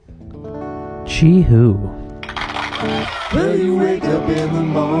She Who. Will you wake up in the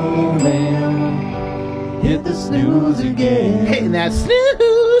morning, hit the snooze again? Hitting that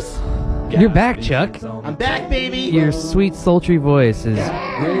snooze. You're back, Chuck. I'm back, baby. Your sweet, sultry voice is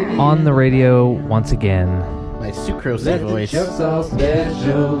on the radio once again. My sucrose Let the voice. chucks all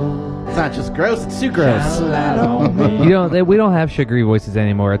special. It's not just gross, it's sucrose. Shine a light on me. We don't have sugary voices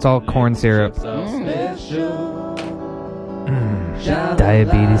anymore. It's all corn syrup. Chucks all special.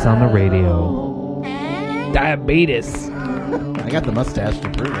 Diabetes on the radio. Diabetes. I got the mustache to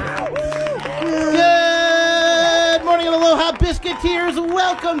prove it. Good morning and aloha, Biscuiteers.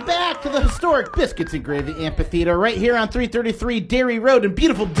 Welcome back to the historic Biscuits and Gravy Amphitheater right here on 333 Dairy Road in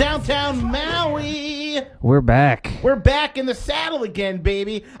beautiful downtown Maui. We're back. We're back in the saddle again,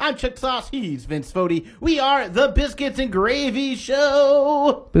 baby. I'm Chuck Sauce. He's Vince Fodi. We are the Biscuits and Gravy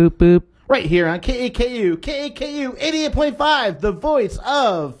Show. Boop, boop. Right here on KAKU 88.5, the voice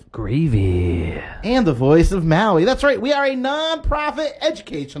of Gravy. and the voice of Maui. That's right, we are a non-profit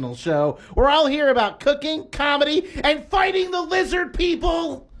educational show. We're all here about cooking, comedy, and fighting the lizard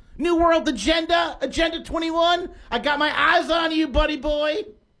people. New World Agenda, Agenda 21. I got my eyes on you, buddy boy.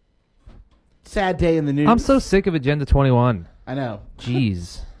 Sad day in the news. I'm so sick of Agenda 21. I know.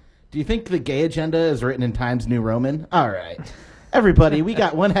 Jeez. Do you think the gay agenda is written in Times New Roman? All right. Everybody, we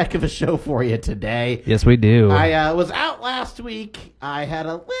got one heck of a show for you today. Yes, we do. I was out last week. I had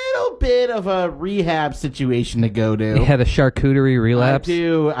a little bit of a rehab situation to go to. You had a charcuterie relapse.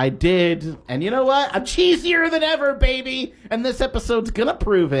 I did. And you know what? I'm cheesier than ever, baby. And this episode's gonna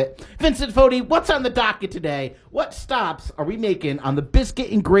prove it. Vincent Fodi, what's on the docket today? What stops are we making on the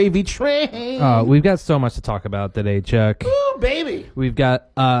biscuit and gravy train? We've got so much to talk about today, Chuck. Ooh, baby. We've got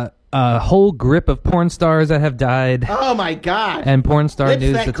a whole grip of porn stars that have died. Oh, my God. And porn star Lips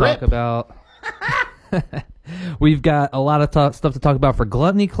news that to grip. talk about. We've got a lot of stuff to talk about for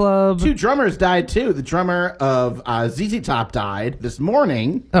Gluttony Club. 2 drummers died, too. The drummer of ZZ Top died this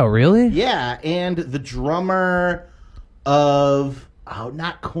morning. Oh, really? Yeah, and the drummer of... Oh,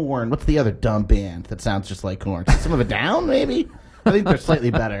 not Korn. What's the other dumb band that sounds just like Korn? System of a Down, maybe? I think they're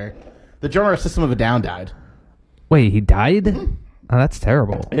slightly better. The drummer of System of a Down died. Wait, he died? Oh, that's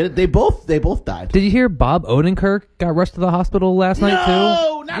terrible. They both died. Did you hear Bob Odenkirk got rushed to the hospital last night, too?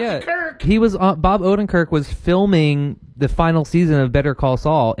 No, not the Kirk. He was Bob Odenkirk was filming the final season of Better Call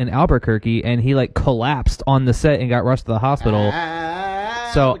Saul in Albuquerque, and he collapsed on the set and got rushed to the hospital.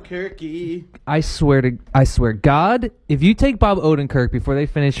 So- Albuquerque. I swear God, if you take Bob Odenkirk before they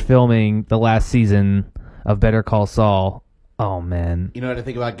finish filming the last season of Better Call Saul, oh man. You know what I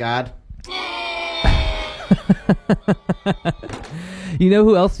think about God? You know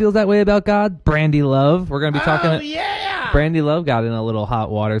who else feels that way about God? Brandy Love. We're going to be talking. Oh, yeah! Brandy Love got in a little hot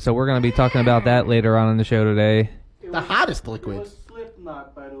water, so we're going to be talking about that later on in the show today. The hottest liquid. It was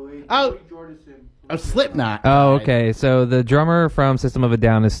Slipknot, by the way. Oh. Joey Jordison. A Slipknot. Oh, died. okay. So the drummer from System of a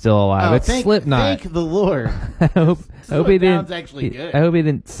Down is still alive. Oh, It's Slipknot. Thank the Lord. I hope he Down's didn't. actually good. I hope he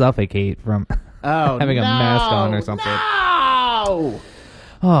didn't suffocate from having a mask on or something. No!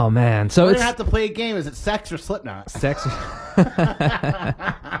 Oh man. So We're it's going to have to play a game. Is it sex or Slipknot? sex.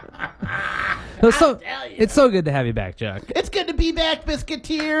 Tell you. It's so good to have you back, Chuck. It's good to be back,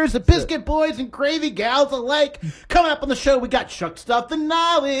 Biscuiteers, the Biscuit Boys and Gravy Gals alike. Coming up on the show, we got Chuck Stuff the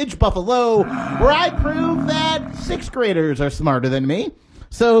Knowledge Buffalo, where I prove that 6th graders are smarter than me.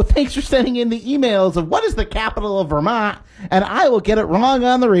 So thanks for sending in the emails of what is the capital of Vermont, and I will get it wrong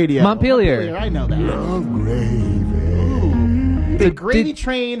on the radio. Montpelier. I know that. The gravy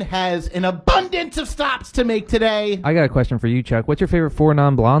train has an abundance of stops to make today. I got a question for you, Chuck. What's your favorite Four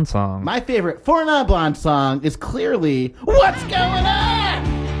Non-Blonde song? My favorite Four Non Blonde song is clearly What's Going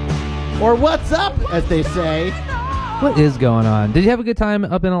On? Or What's Up, as they say. What is going on? Did you have a good time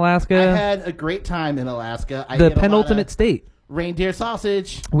up in Alaska? I had a great time in Alaska. I The ate a lot penultimate of state. reindeer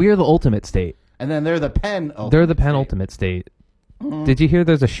sausage. We are the ultimate state. And then they're the They're the penultimate state. Did you hear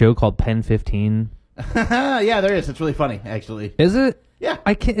there's a show called Pen 15? Yeah, there is. It's really funny, actually. Is it? Yeah.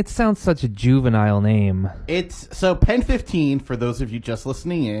 I can't. It sounds such a juvenile name. It's so Pen 15, for those of you just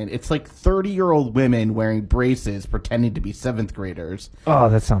listening in, it's like 30-year-old women wearing braces pretending to be 7th graders. Oh,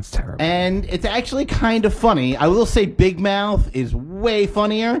 that sounds terrible. And it's actually kind of funny. I will say Big Mouth is way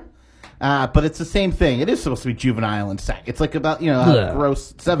funnier. But it's the same thing. It is supposed to be juvenile and sack. It's like about, how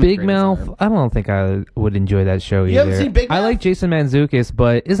gross 7th Big graders Mouth, are. I don't think I would enjoy that show either. You haven't seen Big I Mouth? like Jason Mantzoukas,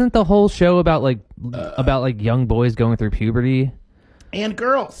 but isn't the whole show about young boys going through puberty? And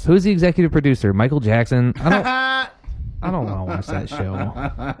girls. Who's the executive producer? Michael Jackson? I don't. I don't want to watch that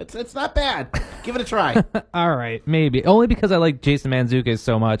show. It's not bad. Give it a try. All right, maybe. Only because I like Jason Mantzoukas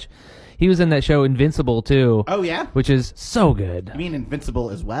so much. He was in that show Invincible, too. Oh, yeah? Which is so good. I mean Invincible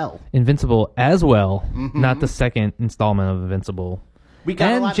as well. Invincible as well. Not the second installment of Invincible. We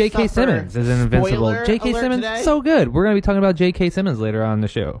got a And lot of J.K. stuff for Simmons is in Invincible. spoiler J.K. alert Simmons, today. so good. We're going to be talking about J.K. Simmons later on in the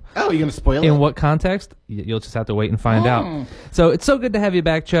show. Oh, you're going to spoil it? In what context? You'll just have to wait and find out. So it's so good to have you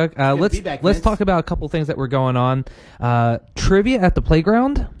back, Chuck. Let's be back, let's Vince. talk about a couple things that were going on. Trivia at the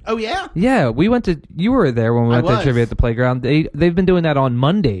playground. Oh, yeah? Yeah, we went to. You were there when we went to was. trivia at the playground. They've been doing that on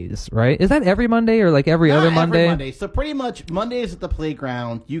Mondays, right? Is that every Monday or like every other Not Monday? Every Monday. So pretty much Mondays at the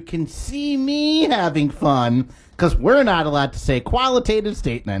playground, you can see me having fun because we're not allowed to say qualitative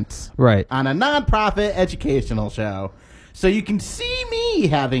statements Right. on a nonprofit educational show. So you can see me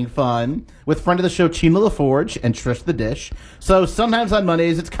having fun with friend of the show Chino LaForge and Trish the Dish. So sometimes on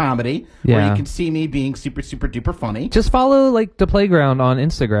Mondays it's comedy where Yeah. you can see me being super, super duper funny. Just follow like the playground on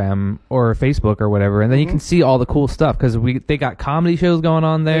Instagram or Facebook or whatever, and then you can see all the cool stuff because they got comedy shows going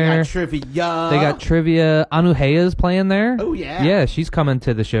on They there. got trivia. They got trivia. Anu Heya's playing there. Oh, yeah. Yeah, she's coming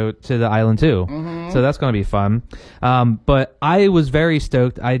to the show to the island too. So that's going to be fun. But I was very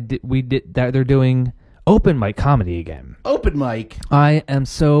stoked. We did that. They're doing open mic comedy again. open mic. I am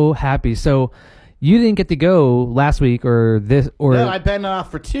so happy. So you didn't get to go last week or this or No, I've been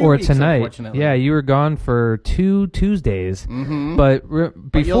off for 2 or weeks, tonight. unfortunately. Yeah, you were gone for 2 Tuesdays. But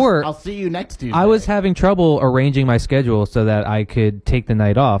before I'll see you next Tuesday. I was having trouble arranging my schedule so that I could take the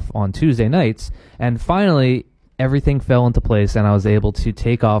night off on Tuesday nights, and finally everything fell into place and I was able to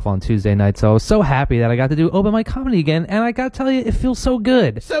take off on Tuesday night. So I was so happy that I got to do open mic comedy again, and I got to tell you, it feels so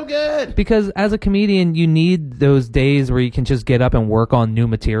good. so good. Because as a comedian, you need those days where you can just get up and work on new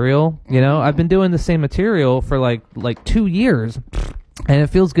material. You know, I've been doing the same material for like 2 years. And it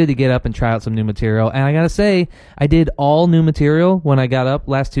feels good to get up and try out some new material. And I got to say, I did all new material when I got up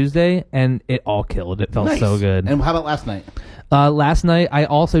last Tuesday, and it all killed. It felt Nice. so good. And how about last night? Last night, I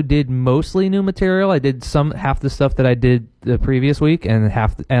also did mostly new material. I did half the stuff that I did the previous week and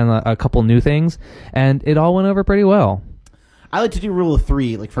a couple new things. And it all went over pretty well. I like to do rule of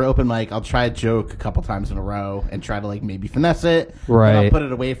 3. Like for open mic, I'll try a joke a couple times in a row and try to like maybe finesse it. Right. Then I'll put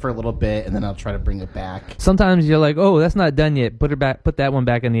it away for a little bit and then I'll try to bring it back. Sometimes you're like, oh, that's not done yet. Put that one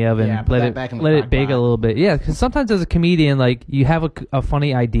back in the oven. Yeah, put let that it back in the let it crock bake pot. a little bit. Yeah, because sometimes as a comedian, like you have a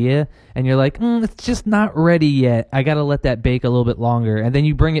funny idea and you're like, it's just not ready yet. I got to let that bake a little bit longer, and then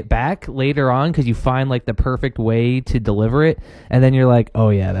you bring it back later on because you find like the perfect way to deliver it, and then you're like, oh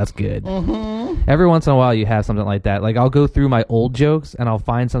yeah, that's good. Every once in a while, you have something like that. Like I'll go through my old jokes and I'll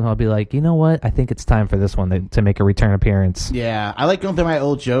find something. I'll be like, you know what? I think it's time for this one to make a return appearance. Yeah, I like going through my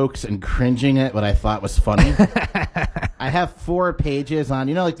old jokes and cringing at what I thought was funny. I have 4 pages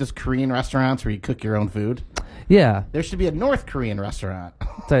on, like those Korean restaurants where you cook your own food. Yeah, There should be a North Korean restaurant.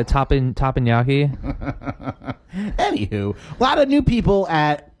 it's a tappanyaki. Anywho, a lot of new people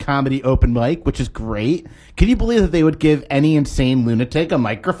at Comedy Open Mic, which is great. Can you believe that they would give any insane lunatic a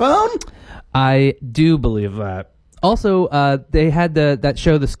microphone? I do believe that. Also, they had that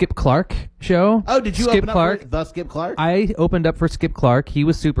show, the Skip Clark show. Oh, did you Skip open Clark? up for the Skip Clark? I opened up for Skip Clark. He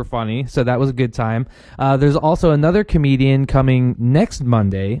was super funny, so that was a good time. There's also another comedian coming next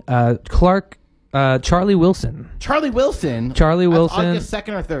Monday, Charlie Wilson. Charlie Wilson. Charlie That's Wilson. August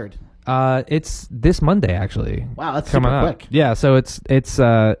 2nd or 3rd. It's this Monday, actually. Wow, that's Coming super up. quick. Yeah, so it's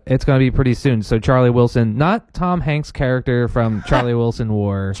going to be pretty soon. So Charlie Wilson, not Tom Hanks' character from Charlie Wilson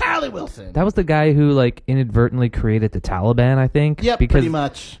War. Charlie Wilson. That was the guy who like inadvertently created the Taliban, I think. Yep, because pretty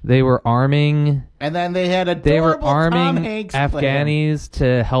much. they were arming And then they had they were adorable Tom arming Hanks play him. Afghanis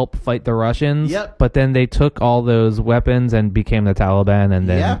to help fight the Russians. Yep. But then they took all those weapons and became the Taliban, and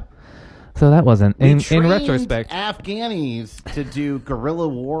then Yep. so that wasn't We in trained retrospect Afghanis to do guerrilla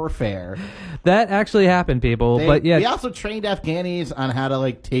warfare. that actually happened, people. But yeah, we also trained Afghanis on how to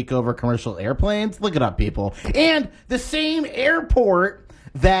like take over commercial airplanes. Look it up, people. And the same airport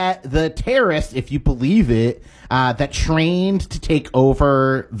that the terrorists, if you believe it, that trained to take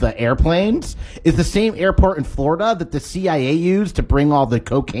over the airplanes is the same airport in Florida that the CIA used to bring all the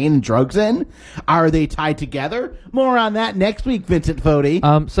cocaine and drugs in. Are they tied together? More on that next week, Vincent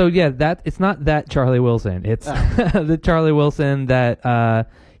Fodi. So yeah, that it's not that Charlie Wilson. It's the Charlie Wilson that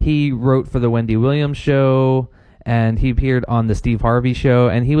he wrote for the Wendy Williams show, and he appeared on the Steve Harvey show,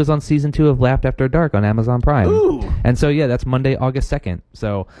 and he was on season 2 of Laughed After Dark on Amazon Prime. Ooh. And so yeah, that's Monday, August 2nd.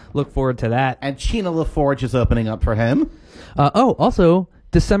 So look forward to that. And Chino LaForge is opening up for him. Also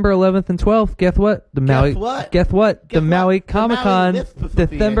December 11th and 12th. Guess what? The Maui. what? Guess what? The Guess Maui what? The Comic Con. Maui Lisp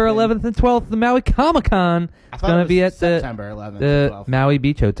December thing. 11th and 12th. The Maui Comic Con. It's thought gonna it was be at September 11th and the 12th. Maui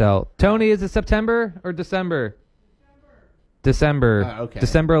Beach Hotel. Tony, is it September or December? December. Okay.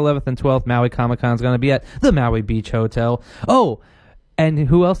 December 11th and 12th, Maui Comic-Con is going to be at the Maui Beach Hotel. Oh, and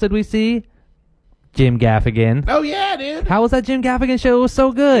who else did we see? Jim Gaffigan. Oh, yeah, dude. How was that Jim Gaffigan show? It was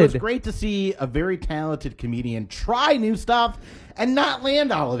so good. It was great to see a very talented comedian try new stuff and not land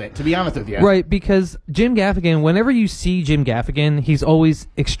all of it, to be honest with you. Right, because Jim Gaffigan, whenever you see Jim Gaffigan, he's always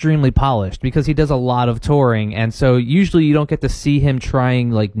extremely polished because he does a lot of touring, and so usually you don't get to see him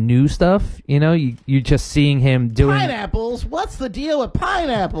trying like new stuff. You know, you're just seeing him doing Pineapples? What's the deal with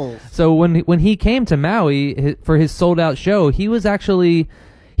pineapples? So when he came to Maui for his sold out show, he was actually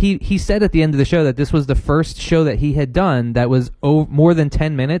he said at the end of the show that this was the first show that he had done that was more than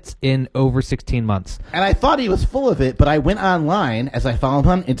 10 minutes in over 16 months. And I thought he was full of it, but I went online as I followed him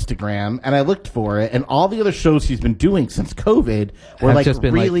on Instagram and I looked for it, and all the other shows he's been doing since COVID were Have like just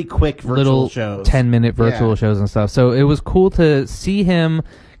been really quick virtual little shows. 10-minute virtual shows and stuff. So it was cool to see him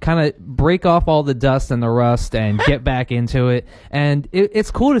kind of break off all the dust and the rust and get back into it. And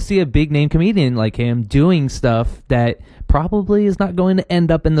it's cool to see a big name comedian like him doing stuff that probably is not going to end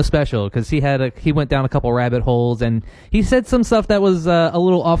up in the special, because he went down a couple rabbit holes and he said some stuff that was a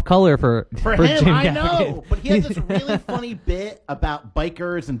little off color for him, Jim I Gaffigan. know, but he has this really funny bit about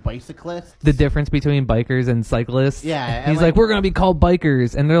bikers and bicyclists. The difference between bikers and cyclists. Yeah, and he's like, we're going to be called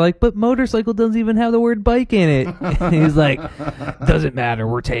bikers. And they're like, but motorcycle doesn't even have the word bike in it. And he's like, doesn't matter,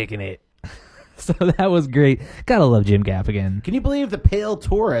 we're taking it. So that was great. Gotta love Jim Gaffigan. Can you believe The Pale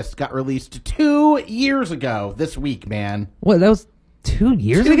Tourist got released 2 years ago this week, man? What, that was 2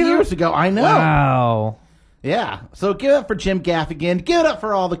 years ago? 2 years ago, I know. Wow. Yeah, so give it up for Jim Gaffigan. Give it up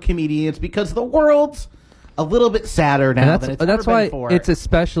for all the comedians, because the world's a little bit sadder now And than it's that's ever why been before. it's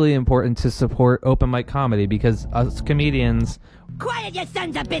especially important to support open mic comedy, because us comedians, Quiet, you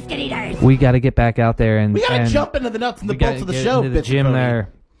sons of biscuit eaters! we got to get back out there and We gotta and jump into the nuts and the we gotta bolts of the get show, into the bitch gym Cody. there.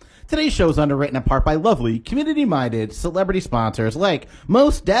 Today's show is underwritten in part by lovely, community-minded celebrity sponsors like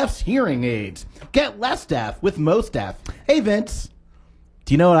Most Deaf's Hearing Aids. Get less deaf with Most Deaf. Hey, Vince,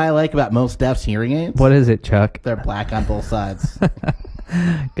 do you know what I like about Most Deaf's Hearing Aids? What is it, Chuck? They're black on both sides.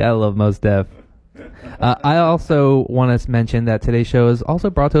 Gotta love Mos Def. I also want to mention that today's show is also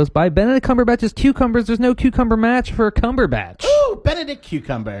brought to us by Benedict Cumberbatch's Cucumbers. There's no cucumber match for Cumberbatch. Ooh, Benedict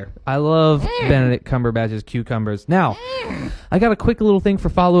Cucumber. I love Benedict Cumberbatch's Cucumbers. Now, I got a quick little thing for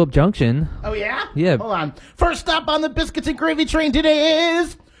Follow Up Junction. Oh, yeah? Yeah. Hold on. First stop on the Biscuits and Gravy train today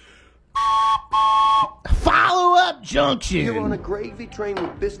is Follow Up Junction. You're on a gravy train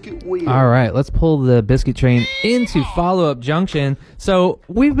with biscuit wheels. All right, let's pull the biscuit train into Follow Up Junction. So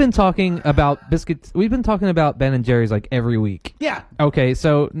we've been talking about biscuits. We've been talking about Ben and Jerry's like every week. Yeah. Okay,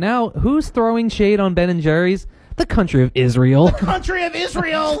 so now who's throwing shade on Ben and Jerry's? The country of Israel. Country of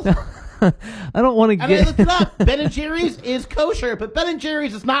Israel. I don't want to And I get. looked it up. Ben & Jerry's is kosher, but Ben &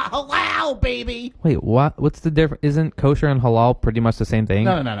 Jerry's is not halal, baby. Wait, what? What's the difference? Isn't kosher and halal pretty much the same thing?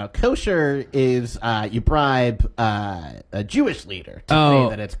 No. Kosher is you bribe a Jewish leader to Oh.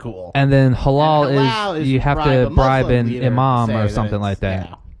 say that it's cool. And then halal, And halal is you you have bribe to a bribe Muslim an leader to imam say or that something it's- like that.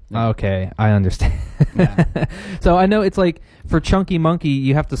 yeah. Okay, I understand. So I know it's like for Chunky Monkey,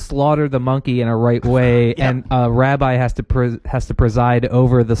 you have to slaughter the monkey in a right way, and a rabbi has to preside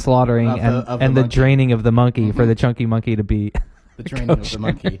over the slaughtering Of the- and of the and the monkey. draining of the monkey for the Chunky Monkey to be. The training of the kosher.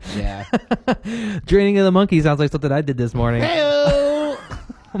 monkey. Yeah. Draining of the monkey sounds like something I did this morning. Hey-o!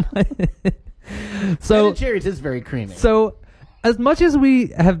 So Ben & Jerry's is very creamy. So, as much as we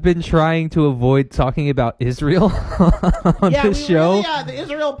have been trying to avoid talking about Israel on yeah, this show, the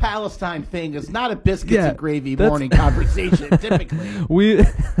Israel-Palestine thing is not a biscuits Yeah, and gravy that's- morning conversation, typically. we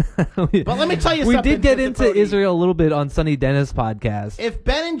But let me tell you we something. did get Mr. into Cody. Israel a little bit on Sunny Dennis podcast. If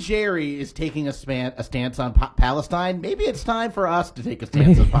Ben & Jerry is taking a stance on Palestine, maybe it's time for us to take a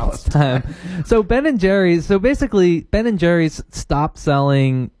stance on Palestine. So Ben and Jerry's. So basically, Ben and Jerry's stopped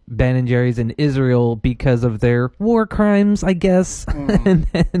selling Ben and Jerry's in Israel because of their war crimes, I guess.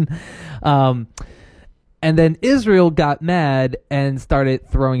 And then Israel got mad and started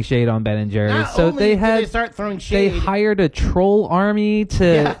throwing shade on Ben and Jerry's. Not So only they did they start throwing they shade, hired a troll army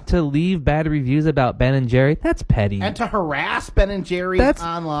Yeah. to leave bad reviews about Ben and Jerry. That's petty. and to harass Ben & Jerry's That's-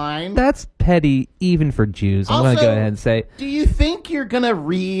 online. That's petty even for Jews. I'm going to Also, go ahead and say. Do you think you're going to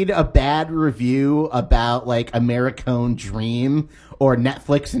read a bad review about, like, Americone Dream or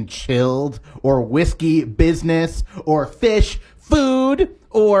Netflix and Chilled or Whiskey Business or Fish Food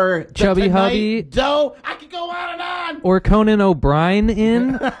or the Chubby Tonight Hubby? Dough? I could go on and on. Or Conan O'Brien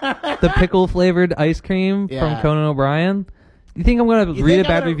in the pickle flavored ice cream Yeah. from Conan O'Brien. You think I'm going to You read think a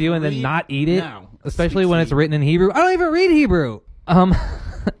I'm bad gonna review and then read- not eat it? No. Especially Sweet, when it's sweet. written in Hebrew. I don't even read Hebrew.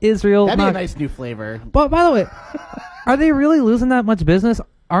 Israel. That'd be a not- nice new flavor. But by the way, are they really losing that much business?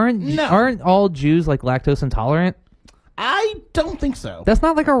 Aren't No. aren't all Jews like lactose intolerant? I don't think so. That's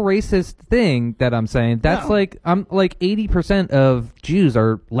not like a racist thing that I'm saying. That's No. like 80% of Jews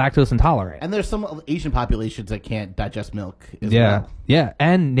are lactose intolerant. And there's some Asian populations that can't digest milk as Yeah, well. yeah,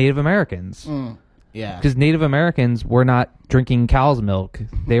 and Native Americans. Yeah. Because Native Americans were not drinking cow's milk;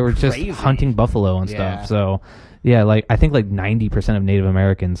 they were just Crazy. hunting buffalo and Yeah. stuff. So, yeah, like I think like 90% of Native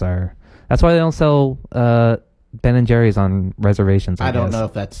Americans are. That's why they don't sell Ben and Jerry's on reservations. I don't guess. know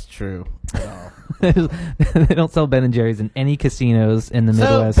if that's true at all. They don't sell Ben and Jerry's in any casinos in the So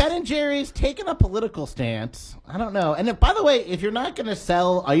Midwest. Ben and Jerry's taking a political stance. I don't know. And by the way, if you're not going to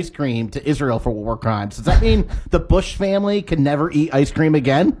sell ice cream to Israel for war crimes, does that mean the Bush family can never eat ice cream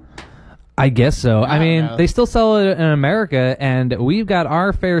again? I guess so. I don't mean, know. they still sell it in America, and we've got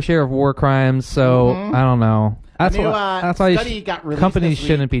our fair share of war crimes. So I don't know. That's new, why. That's why study got released companies this week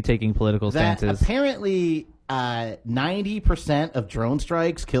shouldn't be taking political That stances. apparently 90% of drone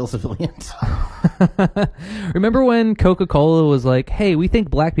strikes kill civilians. Remember when Coca-Cola was like, "Hey, we think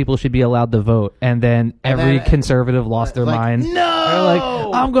black people should be allowed to vote," and then every then- conservative lost their like, mind. no! They're like,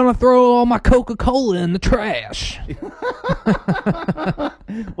 "I'm gonna throw all my Coca-Cola in the trash."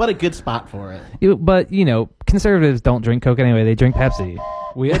 What a good spot for it. But conservatives don't drink Coke anyway; they drink Pepsi.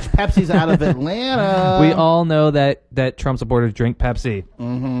 Pepsi's out of Atlanta. We all know that Trump supporters drink Pepsi.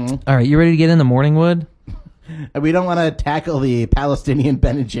 Mm-hmm. All right, you ready to get into Morningwood? And we don't want to tackle the Palestinian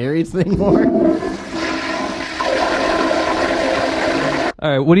Ben and Jerry's thing more. All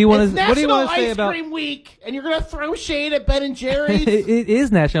right, what do you want It's to what do you National want to say Ice about? Cream Week, and you're gonna throw shade at Ben and Jerry's. It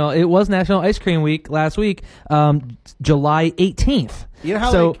is national. It was National Ice Cream Week last week, July 18th. You know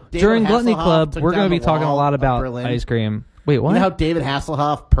how, so like, David during Gluttony Hasselhoff Club, took we're going down to be the talking a wall lot of about Berlin? ice cream. Wait, what? You know how David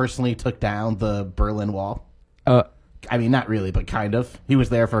Hasselhoff personally took down the Berlin Wall? I mean, not really, but kind of. He was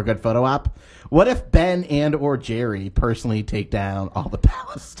there for a good photo op. What if Ben and or Jerry personally take down all the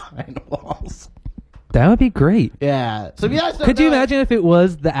Palestine walls? That would be great. Yeah. So if you guys don't Could you know- imagine if it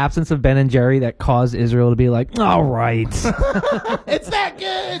was the absence of Ben and Jerry that caused Israel to be like, all right, It's that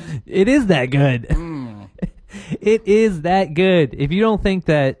good. it is that good. It is that good. If you don't think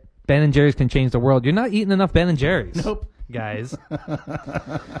that Ben and Jerry's can change the world, you're not eating enough Ben and Jerry's. Nope. Guys.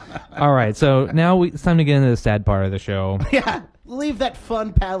 All right, so now it's time to get into the sad part of the show. Yeah. Leave that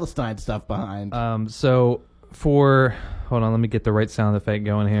fun Palestine stuff behind. Hold on, let me get the right sound effect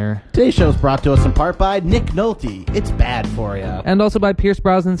going here. Today's show is brought to us in part by Nick Nolte. It's bad for you. And also by Pierce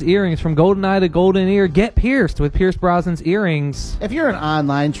Brosnan's earrings. From golden eye to golden ear, get pierced with Pierce Brosnan's earrings. If you're an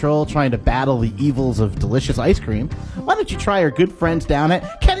online troll trying to battle the evils of delicious ice cream, why don't you try our good friends down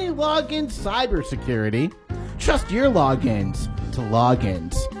at Kenny Login Cybersecurity? Trust your logins to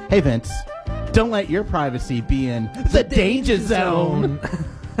logins. Hey Vince, don't let your privacy be in the danger zone.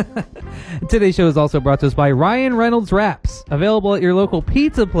 Today's show is also brought to us by Ryan Reynolds Wraps, available at your local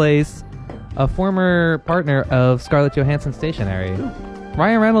pizza place, a former partner of Scarlett Johansson Stationery.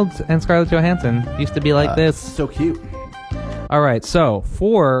 Ryan Reynolds and Scarlett Johansson used to be like this. So cute. All right, so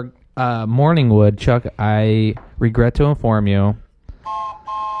for Morningwood, Chuck, I regret to inform you.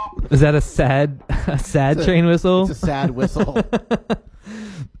 Is that a sad train whistle? It's a sad whistle. A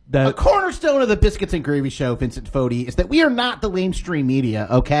That cornerstone of the Biscuits and Gravy Show, Vincent Fodi, is that we are not the mainstream media,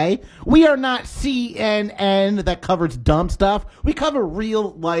 okay? We are not CNN that covers dumb stuff. We cover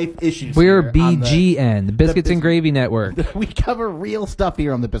real life issues. we're here on BGN, the Biscuits and Gravy Network. We cover real stuff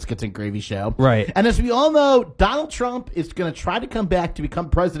here on the Biscuits and Gravy Show. Right. And as we all know, Donald Trump is going to try to come back to become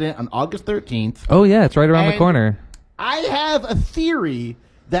president on August 13th. Oh yeah, it's right around the And corner. I have a theory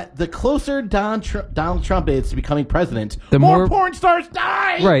that the closer Donald Trump is to becoming president, The more more- porn stars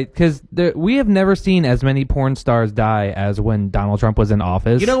die. Right, because we have never seen as many porn stars die as when Donald Trump was in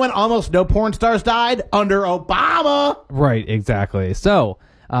office. You know when almost no porn stars died? Under Obama. Right, exactly. So,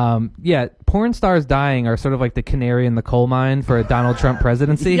 porn stars dying are sort of like the canary in the coal mine for a Donald Trump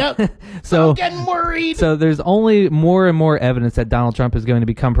presidency. Yep. So I'm getting worried. So there's only more and more evidence that Donald Trump is going to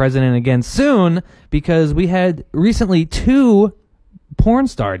become president again soon, because we had recently two major porn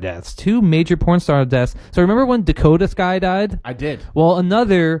star deaths. So remember when Dakota Sky died? I did. Well,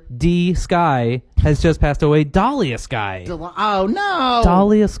 another D Sky has just passed away. Dahlia Sky. Oh no.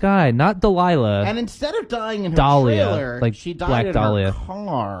 Dahlia Sky, not Delilah. And instead of dying in her Dahlia, trailer, like she died Black in Dahlia. her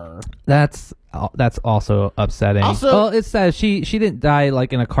car. That's also upsetting. Also- well, it's sad. She didn't die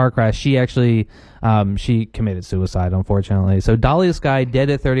like in a car crash. She actually she committed suicide, unfortunately. So Dahlia Sky, dead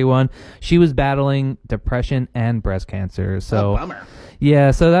at 31. She was battling depression and breast cancer. So Bummer.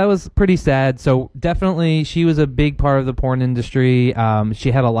 yeah, so that was pretty sad. So definitely she was a big part of the porn industry.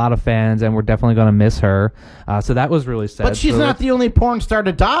 She had a lot of fans, and we're definitely going to miss her. So that was really sad. But she's So not the only porn star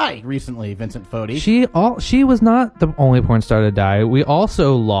to die recently, Vincent Fodi. She was not the only porn star to die. We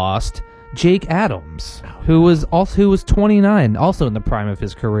also lost Jake Adams, who was 29, also in the prime of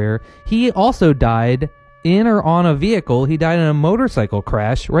his career. He also died in or on a vehicle. He died in a motorcycle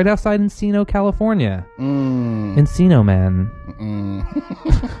crash right outside Encino, California. Encino Man.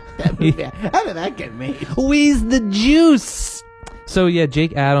 How did that get made? Wheeze the juice. So yeah,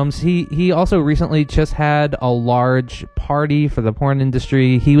 Jake Adams, he also recently just had a large party for the porn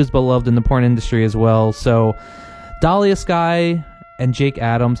industry. He was beloved in the porn industry as well. So Dahlia Sky and Jake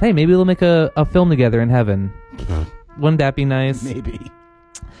Adams, hey, maybe they'll make a film together in heaven. Wouldn't that be nice? Maybe.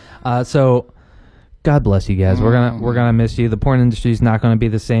 So God bless you guys. We're gonna miss you. The porn industry is not gonna be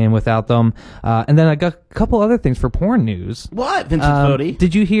the same without them. And then I got a couple other things for porn news. What, Vincent Fodi?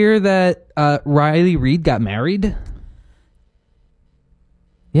 Did you hear that Riley Reid got married?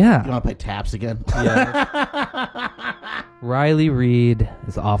 Yeah. You want to play taps again? Riley Reid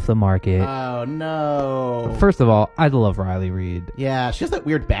is off the market. Oh, no. First of all, I love Riley Reid. Yeah, she has that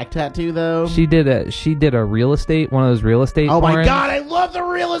weird back tattoo, though. She did a real estate, one of those real estate Oh, my porns. God, I love the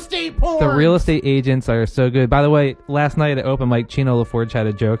real estate porn. The real estate agents are so good. By the way, last night at open mic, Chino LaForge had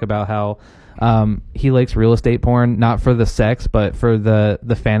a joke about how he likes real estate porn, not for the sex, but for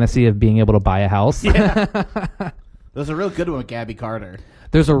the fantasy of being able to buy a house. Yeah. There's a real good one with Gabby Carter.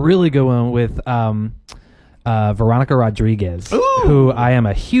 There's a really good one with Veronica Rodriguez, who I am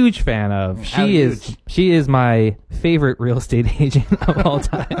a huge fan of. She is my favorite real estate agent of all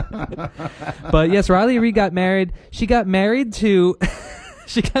time. But yes, Riley Reid got married. She got married to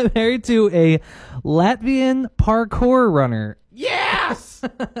a Latvian parkour runner. Yes!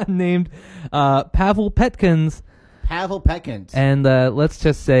 Named Pavel Petkins. Pavel Petkins. And let's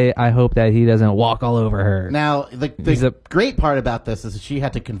just say I hope that he doesn't walk all over her. Now, the great part about this is that she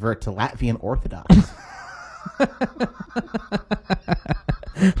had to convert to Latvian Orthodox.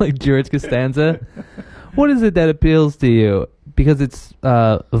 Like George Costanza. What is it that appeals to you? Because it's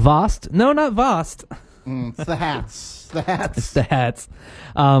Vost? No, not Vost. It's the hats. The hats. It's the hats.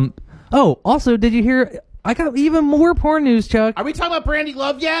 Also, did you hear... I got even more porn news, Chuck. Are we talking about Brandy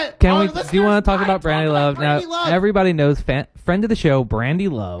Love yet? Do you want to talk about Brandy Love? Now, everybody knows friend of the show, Brandy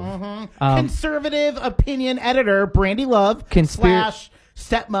Love. Mm-hmm. Conservative opinion editor, Brandy Love, /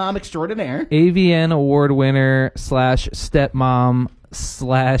 stepmom extraordinaire. AVN award winner / stepmom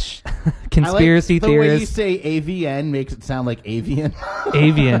 / conspiracy theorist. The way you say AVN makes it sound like avian.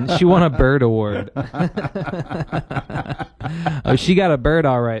 Avian. She won a bird award. Oh, she got a bird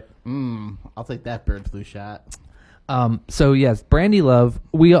all right. I'll take that bird flu shot. So yes, Brandy Love,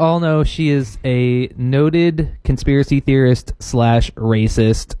 we all know she is a noted conspiracy theorist /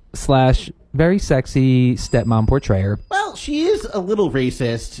 racist / very sexy stepmom portrayer. Well, she is a little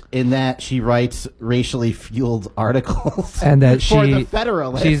racist in that she writes racially fueled articles and that for the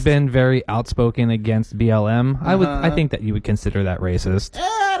Federalist. She's been very outspoken against BLM. I think that you would consider that racist.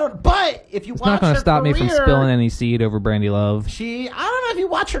 But if you watch her career... It's not going to stop me from spilling any seed over Brandy Love. I don't know if you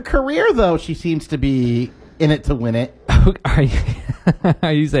watch her career, though, she seems to be in it to win it.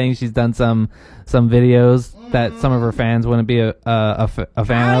 Are you saying she's done some videos that some of her fans wouldn't be a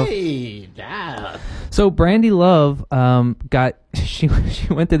fan of? Yeah. So Brandy Love she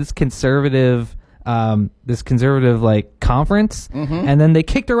went to this conservative like conference, and then they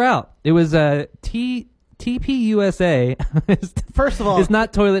kicked her out. It was TP USA. First of all, it's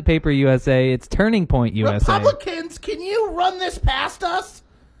not Toilet Paper USA. It's Turning Point USA. Republicans, can you run this past us?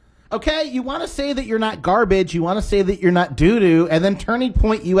 Okay, you want to say that you're not garbage, you want to say that you're not doo-doo, and then Turning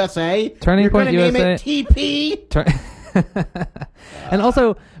Point USA, Turning Point USA. Name it TP. And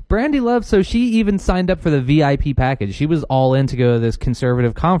also, Brandy Love, so she even signed up for the VIP package. She was all in to go to this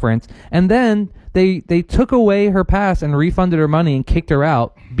conservative conference, and then they took away her pass and refunded her money and kicked her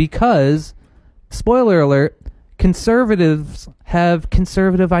out because, spoiler alert, conservatives have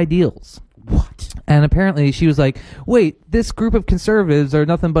conservative ideals. What? And apparently she was like, wait, this group of conservatives are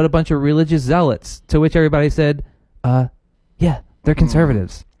nothing but a bunch of religious zealots. To which everybody said, yeah, they're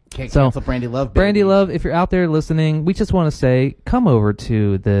conservatives. Can't cancel Brandy Love, baby. Brandy Love, if you're out there listening, we just want to say, come over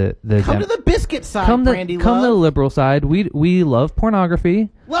to the come to the biscuit side, Brandy Love. Come to the liberal side. We love pornography.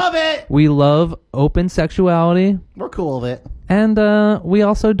 Love it. We love open sexuality. We're cool with it. And we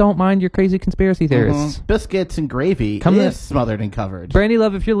also don't mind your crazy conspiracy theorists. Biscuits and Gravy is smothered and covered. Brandy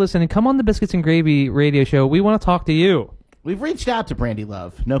Love, if you're listening, come on the Biscuits and Gravy radio show. We want to talk to you. We've reached out to Brandy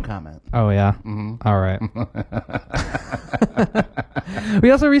Love. No comment. Oh, yeah? All right.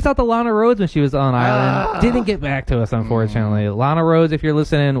 We also reached out to Lana Rhodes when she was on Island. Didn't get back to us, unfortunately. Lana Rhodes, if you're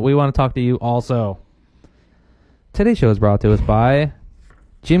listening, we want to talk to you also. Today's show is brought to us by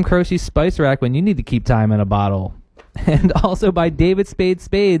Jim Croce's Spice Rack when you need to keep time in a bottle. And also by David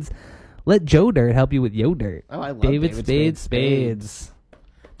Spades. Let Joe Dirt help you with Yo Dirt. Oh, I love David Spades.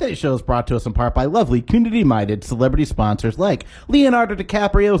 Today's show is brought to us in part by lovely, community-minded celebrity sponsors like Leonardo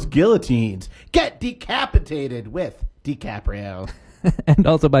DiCaprio's Guillotines. Get decapitated with DiCaprio. And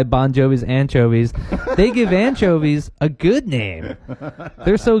also by Bon Jovi's Anchovies. They give anchovies a good name.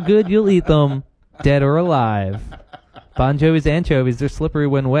 They're so good you'll eat them, dead or alive. Bon Jovi's Anchovies, they're slippery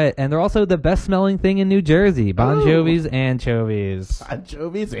when wet, and they're also the best smelling thing in New Jersey. Bon Jovi's Anchovies.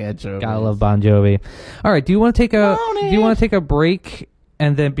 Anchovies. Gotta love Bon Jovi. All right, do you want to take a break,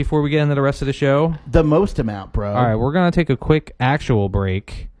 and then before we get into the rest of the show? The most amount, bro. All right, we're gonna take a quick actual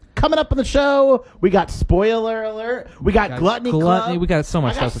break. Coming up on the show, we got Spoiler Alert. We got Gluttony Club. We got so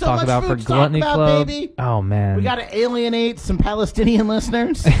much stuff to talk about for food to Gluttony talk about, Club. baby. Oh, man. We got to alienate some Palestinian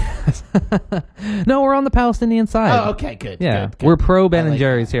listeners. No, we're on the Palestinian side. Oh, okay, good. Yeah, good. we're pro Ben I and like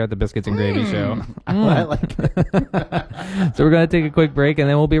Jerry's here at the Biscuits and Gravy Show. I like it. So we're going to take a quick break, and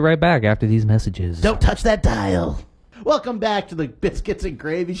then we'll be right back after these messages. Don't touch that dial. Welcome back to the Biscuits and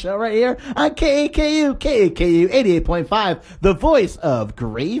Gravy Show right here on KAKU 88.5, the voice of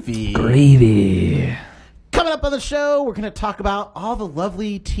gravy. Gravy. Coming up on the show, we're going to talk about all the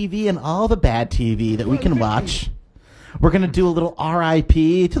lovely TV and all the bad TV that we can watch. We're going to do a little RIP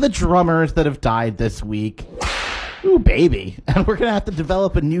to the drummers that have died this week. Ooh, baby. And we're going to have to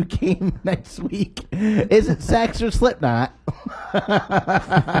develop a new game next week. Is it sex or Slipknot?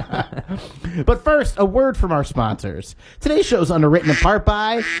 But first, a word from our sponsors. Today's show is underwritten in part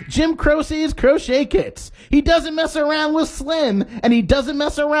by Jim Croce's Crochet Kits. He doesn't mess around with slim, and he doesn't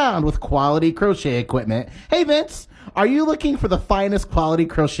mess around with quality crochet equipment. Hey, Vince, are you looking for the finest quality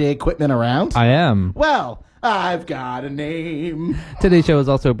crochet equipment around? I am. Well, I've got a name. Today's show is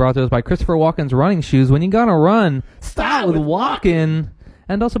also brought to us by Christopher Walken's running shoes. When you gotta run, start with walking.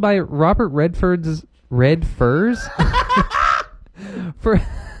 And also by Robert Redford's Red Furs. For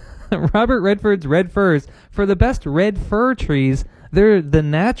Robert Redford's Red Furs. For the best red fir trees, they're the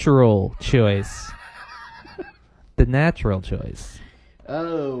natural choice. The natural choice.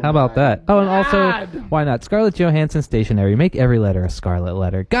 Oh, How about that? Oh, and also, God. why not? Scarlett Johansson Stationery. Make every letter a scarlet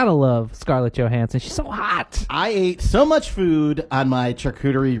letter. Gotta love Scarlett Johansson. She's so hot. I ate so much food on my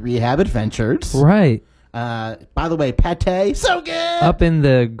charcuterie rehab adventures. Right. By the way, pate, so good. Up in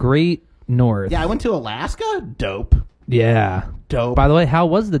the Great North. Yeah, I went to Alaska. Dope. Yeah. Dope. By the way, how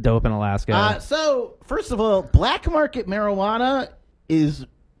was the dope in Alaska? So, first of all, black market marijuana is,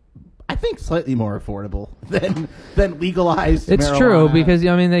 I think, slightly more affordable than legalized It's marijuana. true because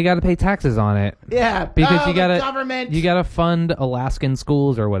I mean they got to pay taxes on it. Yeah, Because you the gotta government. you gotta fund Alaskan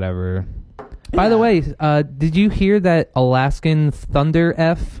schools or whatever. By the way, did you hear that Alaskan Thunder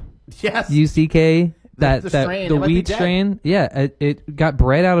F Yes. UCK that the that strain, the it might be weed dead. strain? Yeah, it got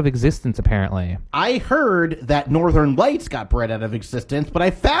bred out of existence apparently. I heard that Northern Lights got bred out of existence, but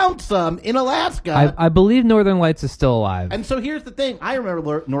I found some in Alaska. I believe Northern Lights is still alive. And so here's the thing. I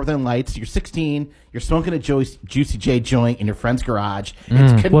remember Northern Lights. You're 16. You're smoking a Juicy J joint in your friend's garage.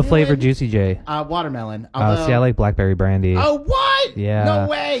 It's What flavor canoeing, Juicy J? Watermelon. See, I like blackberry brandy. Oh, what? Yeah. No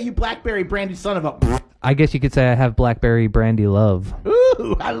way, you blackberry brandy son of a... I guess you could say I have blackberry brandy love.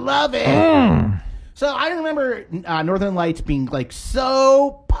 Ooh, I love it. So I remember Northern Lights being like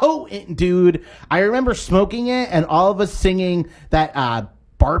so potent, dude. I remember smoking it and all of us singing that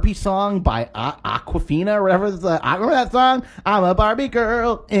Barbie song by Aquafina or whatever. I remember that song. I'm a Barbie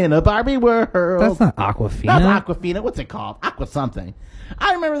girl in a Barbie world. That's not Aquafina. Not Aquafina. What's it called? Aqua something.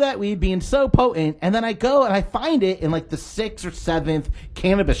 I remember that weed being so potent, and then I go and I find it in like the 6th or 7th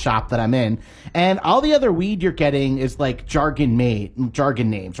cannabis shop that I'm in, and all the other weed you're getting is like jargon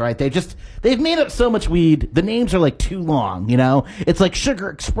names, right? They've made up so much weed, the names are like too long, you know? It's like Sugar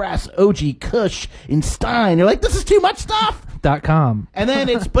Express, OG, Kush, and Stein. You're like, this is too much stuff. .com. And then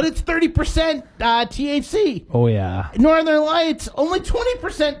it's 30% THC. Oh yeah. Northern Lights, only 20%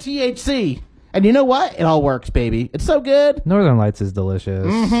 THC. And you know what? It all works, baby. It's so good. Northern Lights is delicious.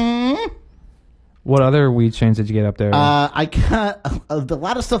 Mm-hmm. What other weed strains did you get up there? I got a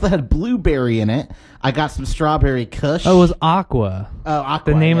lot of stuff that had blueberry in it. I got some strawberry kush. Oh, it was Aqua. Oh,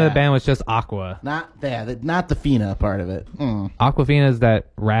 Aqua. The name of yeah. the band was just Aqua. Not the Fina part of it. Aquafina is that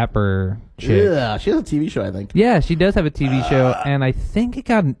rapper chick. Yeah, she has a TV show, I think. Yeah, she does have a TV show, and I think it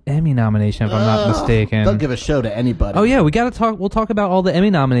got an Emmy nomination, if I'm not mistaken. They'll give a show to anybody. Oh, yeah, we'll talk about all the Emmy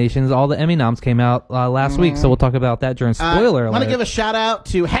nominations. All the Emmy noms came out last week, so we'll talk about that during Spoiler I want to Alert. give a shout out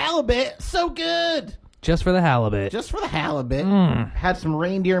to Halibut. So good. Just for the halibut. Just for the halibut. Had some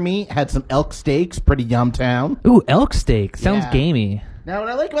reindeer meat. Had some elk steaks. Pretty yum town. Ooh, elk steak. Sounds Yeah. gamey. Now, what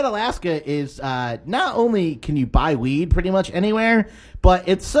I like about Alaska is not only can you buy weed pretty much anywhere, but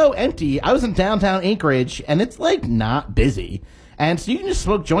it's so empty. I was in downtown Anchorage, and it's, like, not busy. And so you can just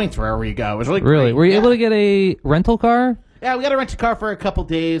smoke joints wherever you go. It's really Really? great. Were you Yeah. able to get a rental car? Yeah, we got to rent a car for a couple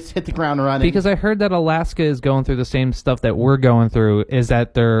days, hit the ground running. Because I heard that Alaska is going through the same stuff that we're going through, is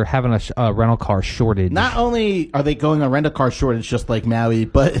that they're having a rental car shortage. not only are they going on rental car shortage just like Maui,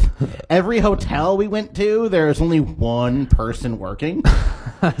 but every hotel we went to, there's only one person working.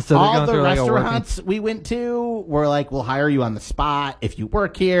 So All the through, like, a working- restaurants we went to were like, we'll hire you on the spot if you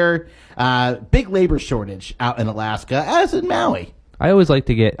work here. Big labor shortage out in Alaska, as in Maui. I always like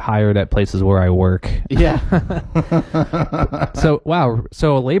to get hired at places where I work. Yeah. So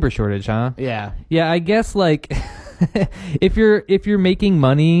a labor shortage, huh? Yeah. Yeah, I guess like if you're making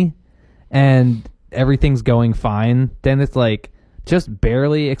money and everything's going fine, then it's like just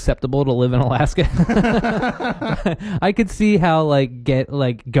barely acceptable to live in Alaska. I could see how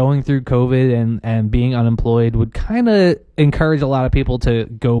going through COVID and being unemployed would kind of encourage a lot of people to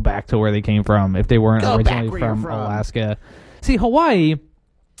go back to where they came from if they weren't Go back originally where you're from from. Alaska. See, Hawaii,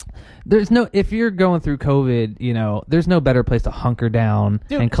 if you're going through COVID, there's no better place to hunker down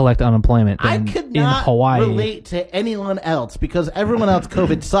Dude, and collect unemployment I than could in not Hawaii. relate to anyone else because everyone else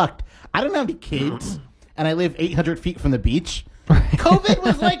COVID sucked. I don't have any kids, and I live 800 feet from the beach. COVID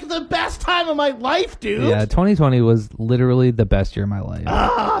was like the best time of my life, dude. Yeah, 2020 was literally the best year of my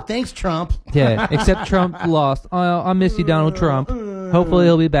life. Thanks, Trump. Yeah, except Trump lost. I miss you, Donald Trump. Hopefully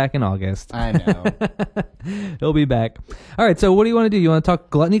he'll be back in August. I know. He'll be back. All right, so what do you want to do? You want to talk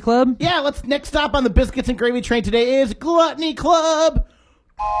Gluttony Club? Yeah, next stop on the biscuits and gravy train today is Gluttony Club.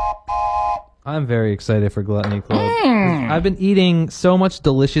 I'm very excited for Gluttony Club. I've been eating so much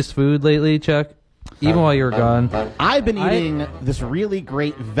delicious food lately, Chuck. Even while you were gone. I've been eating this really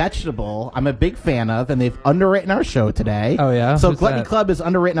great vegetable I'm a big fan of, and they've underwritten our show today. Oh, yeah? So Who's Gluttony that? Club is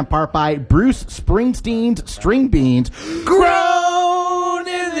underwritten in part by Bruce Springsteen's string beans, grown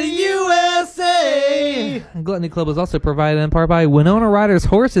in the USA. Gluttony Club was also provided in part by Winona Ryder's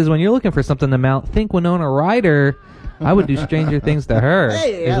horses. When you're looking for something to mount, think Winona Ryder. I would do stranger things to her,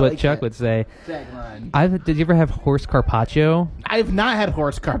 Hey, is I what like Chuck that. would say. Tagline. Did you ever have horse carpaccio? I've not had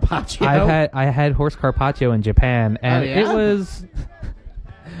horse carpaccio. I had horse carpaccio in Japan, and Oh, yeah? it was.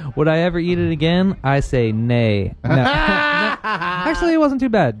 Would I ever eat it again? I say nay. No. Actually, it wasn't too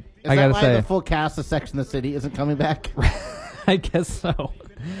bad. Is I that gotta why say. the full cast of Sex and the City isn't coming back? I guess so.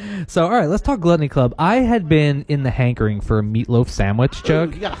 So, all right, let's talk Gluttony Club. I had been in the hankering for a meatloaf sandwich, Chuck.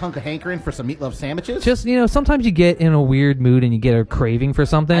 Ooh, you got a hunk of hankering for some meatloaf sandwiches? Just, sometimes you get in a weird mood and you get a craving for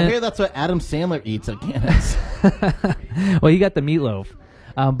something. I hear that's what Adam Sandler eats at Guinness. Well, you got the meatloaf.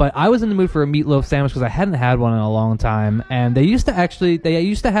 But I was in the mood for a meatloaf sandwich because I hadn't had one in a long time. And they used to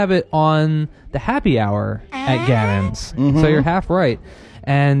have it on the happy hour at Gannon's. So you're half right.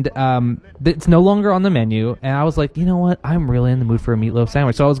 And it's no longer on the menu. And I was like, you know what? I'm really in the mood for a meatloaf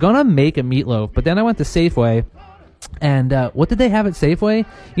sandwich. So I was going to make a meatloaf. But then I went to Safeway. And what did they have at Safeway?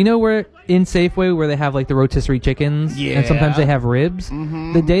 Where in Safeway where they have like the rotisserie chickens, and sometimes they have ribs.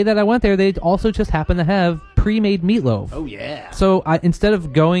 The day that I went there, they also just happened to have pre-made meatloaf. Oh, yeah. So instead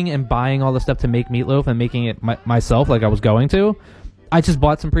of going and buying all the stuff to make meatloaf and making it myself like I was going to, I just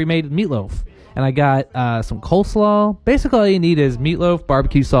bought some pre-made meatloaf. And I got some coleslaw. Basically, all you need is meatloaf,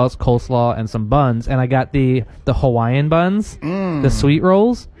 barbecue sauce, coleslaw, and some buns. And I got the Hawaiian buns, the sweet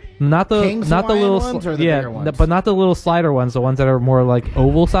rolls. Not the King's not the Hawaiian little ones or the yeah, bigger ones? but not the little slider ones. The ones that are more like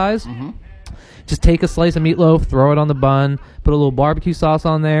oval size. Just take a slice of meatloaf, throw it on the bun, put a little barbecue sauce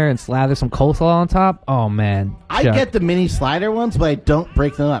on there, and slather some coleslaw on top. Oh man, I Chuck. get the mini slider ones, but I don't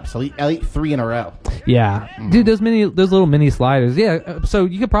break them up. So I'll eat 3 in a row. Yeah, dude, those little mini sliders. Yeah, so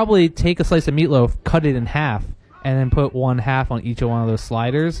you could probably take a slice of meatloaf, cut it in half, and then put one half on each of one of those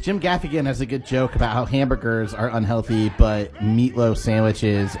sliders. Jim Gaffigan has a good joke about how hamburgers are unhealthy, but meatloaf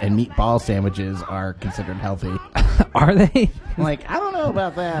sandwiches and meatball sandwiches are considered healthy. Are they? I'm like, I don't know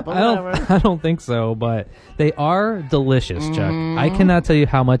about that, but I whatever. don't think so, but they are delicious, Chuck. I cannot tell you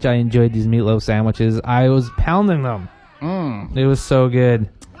how much I enjoyed these meatloaf sandwiches. I was pounding them. It was so good.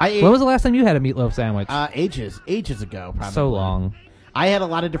 I ate When was the last time you had a meatloaf sandwich? ages ago, probably. So long. I had a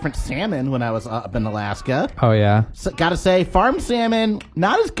lot of different salmon when I was up in Alaska. Oh, yeah. So, gotta say, farm salmon,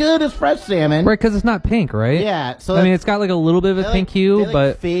 not as good as fresh salmon. Right, because it's not pink, right? Yeah, so I mean, it's got like a little bit of a they pink like- hue, they like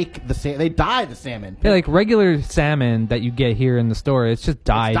but fake the they dye the salmon. yeah, like regular salmon that you get here in the store, it's just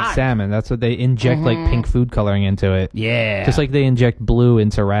dyed dyed. salmon. That's what they inject like pink food coloring into it. Yeah, Just like they inject blue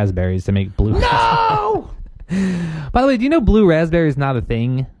into raspberries to make blue. no. By the way, do you know blue raspberry is not a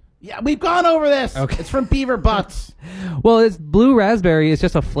thing? Yeah, we've gone over this. Okay. It's from beaver butts. Well, it's blue raspberry is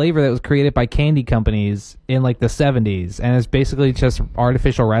just a flavor that was created by candy companies in like the 70s, and it's basically just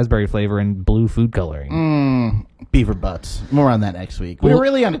artificial raspberry flavor and blue food coloring. Beaver butts. More on that next week. We're Well-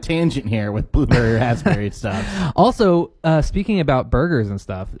 really on a tangent here with blueberry raspberry stuff. Also, speaking about burgers and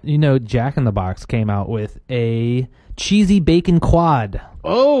stuff, Jack in the Box came out with a cheesy bacon quad.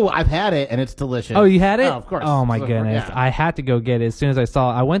 Oh, I've had it, and it's delicious. Oh, you had it? Oh, of course. Oh, my So, goodness. yeah. I had to go get it as soon as I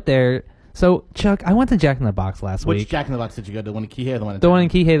saw it. I went there. So, Chuck, I went to Jack in the Box last Which week. Jack in the Box did you go to? The one in Kihei or the one in The one in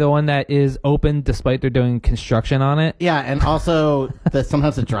town? Kihei, the one that is open despite they're doing construction on it. Yeah, and also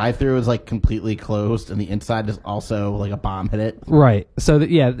sometimes the drive-through is like completely closed, and the inside is also like a bomb hit it. Right. So,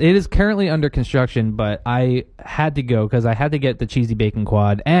 yeah, it is currently under construction, but I had to go because I had to get the cheesy bacon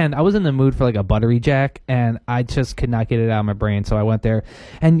quad, and I was in the mood for like a buttery jack, and I just could not get it out of my brain, so I went there.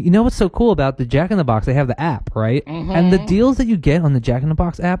 And you know what's so cool about the Jack in the Box? They have the app, right? And the deals that you get on the Jack in the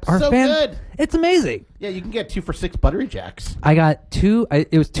Box app are So good. It's amazing. Yeah, you can get 2 for $6 buttery jacks. I got two.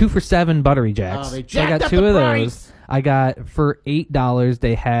 It was 2 for $7 buttery jacks. Oh, they So I jacked got up 2 the of price. those. I got for $8.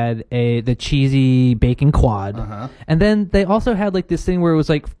 They had the cheesy bacon quad, and then they also had like this thing where it was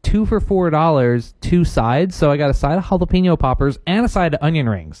like 2 for $4, 2 sides. So I got a side of jalapeno poppers and a side of onion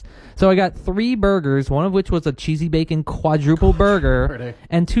rings. So I got 3 burgers, one of which was a cheesy bacon quadruple burger,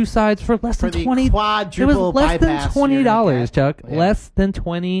 and 2 sides for less For than the 20. It quadruple was less than bypass you're gonna $20, get. Chuck. Yeah. Less than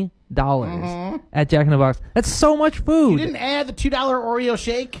 $20 at Jack in the Box. That's so much food. You didn't add the $2 Oreo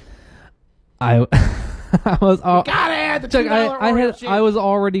shake? I was all, Gotta add the $2 Chuck, Oreo shake. I was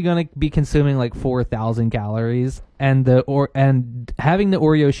already gonna be consuming like 4,000 calories, and and having the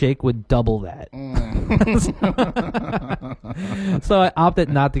Oreo shake would double that. So I opted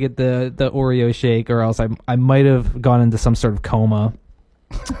not to get the Oreo shake, or else I might have gone into some sort of coma.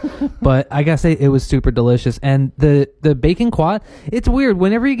 But I gotta say, it was super delicious, and the bacon quad. It's weird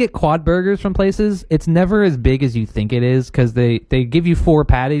whenever you get quad burgers from places, it's never as big as you think it is because they give you 4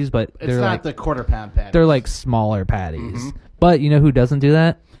 patties, but It's they're not like the quarter-pound patty. they're like smaller patties. But you know who doesn't do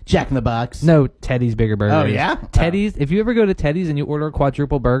that? Jack in the Box. No, Teddy's Bigger Burgers. Oh, yeah? Teddy's. If you ever go to Teddy's and you order a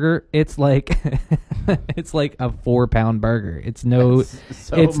quadruple burger, it's like it's like a 4-pound burger. It's no,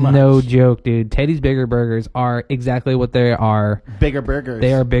 so it's much. no joke, dude. Teddy's Bigger Burgers are exactly what they are. Bigger burgers.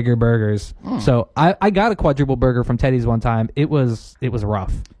 They are bigger burgers. So I got a quadruple burger from Teddy's one time. It was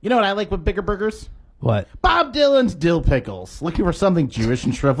rough. You know what I like with bigger burgers? What? Bob Dylan's dill pickles. Looking for something Jewish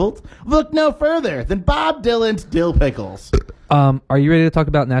and shriveled? Look no further than Bob Dylan's dill pickles. Are you ready to talk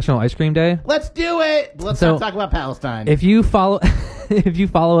about National Ice Cream Day? Let's do it. Let's So, not talk about Palestine. If you follow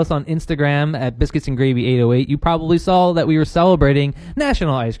us on Instagram at Biscuits and Gravy 808, you probably saw that we were celebrating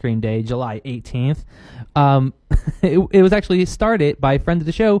National Ice Cream Day, July 18th. It was actually started by a friend of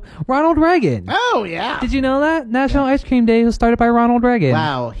the show, Ronald Reagan. Oh yeah. Did you know that National Ice Cream Day was started by Ronald Reagan?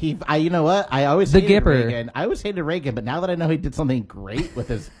 Wow, you know what? I always The hated Gipper. Reagan. I always hated Reagan, but now that I know he did something great with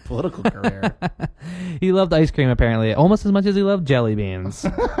his political career, He loved ice cream apparently, almost as much as he loved jelly beans.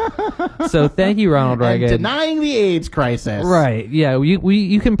 So thank you, Ronald and Reagan. denying the AIDS crisis, Right? Yeah.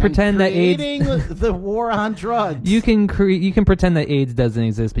 You can and pretend that AIDS. creating the war on drugs. You can pretend that AIDS doesn't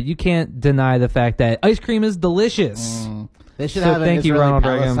exist, but you can't deny the fact that ice cream is delicious. They should So have an thank you, Israeli Ronald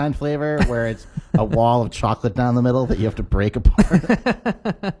Reagan. Palestine flavor where it's a wall of chocolate down the middle that you have to break apart.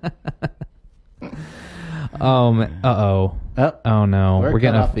 Oh no, We're we're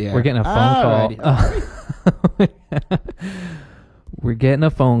getting cut off the air. we're getting a phone Alrighty. call. We're getting a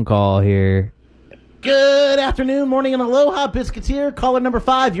phone call here. Good afternoon, morning, and aloha, Biscuiteer. Caller number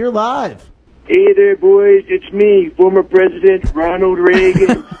 5, you're live. Hey there, boys. It's me, former President Ronald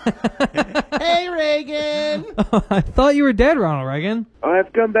Reagan. Hey, Reagan. I thought you were dead, Ronald Reagan.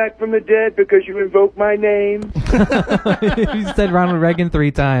 I've come back from the dead because you invoked my name. You said Ronald Reagan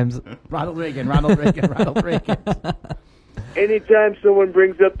 3 times. Ronald Reagan, Ronald Reagan, Ronald Reagan. Anytime someone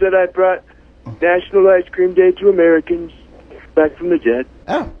brings up that I brought National Ice Cream Day to Americans, back from the dead.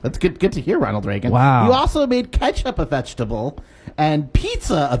 Oh, that's good to hear, Ronald Reagan. Wow. You also made ketchup a vegetable and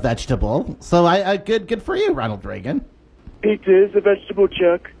pizza a vegetable. So good for you, Ronald Reagan. Pizza is a vegetable,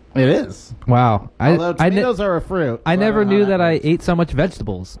 Chuck. It is. Wow. Although tomatoes are a fruit. I so never don't know knew how that I works. ate so much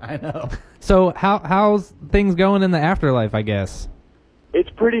vegetables. I know. So how's things going in the afterlife, I guess? It's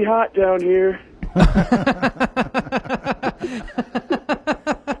pretty hot down here.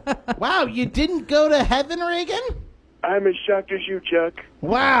 Wow, you didn't go to heaven, Reagan? I'm as shocked as you, Chuck.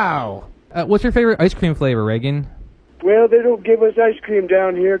 Wow. What's your favorite ice cream flavor, Reagan? Well, they don't give us ice cream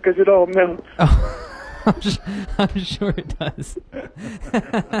down here because it all melts. I'm sure it does.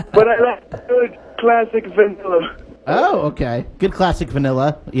 But I like good classic vanilla. Oh, okay. Good classic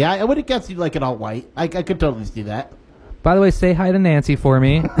vanilla. Yeah, I would have guessed you'd like it all white. I could totally see that. By the way, say hi to Nancy for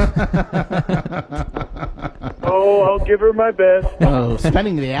me. Oh, I'll give her my best. Oh,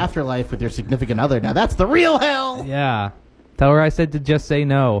 spending the afterlife with your significant other. Now that's the real hell. Yeah. Tell her I said to just say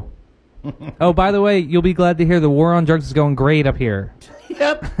no. Oh, by the way, you'll be glad to hear the war on drugs is going great up here.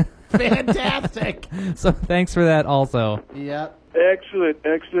 Yep. Fantastic. So thanks for that also. Yep. Excellent.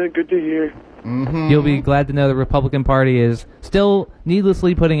 Good to hear. You'll be glad to know the Republican Party is still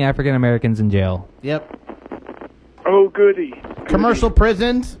needlessly putting African Americans in jail. Yep. Oh, goody. Commercial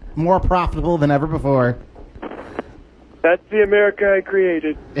prisons, more profitable than ever before. That's the America I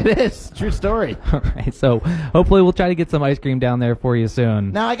created. It is. True story. All right, so hopefully we'll try to get some ice cream down there for you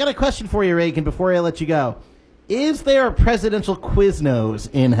soon. Now, I got a question for you, Reagan, before I let you go. Is there a presidential Quiznos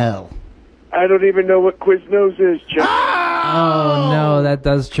in hell? I don't even know what Quiznos is, Chuck. Oh, no, that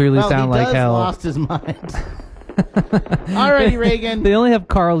does truly sound like he hell. lost his mind. Alrighty, Reagan. They only have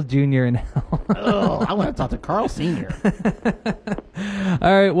Carl's Jr. in hell. Oh, I want to talk to Carl Sr.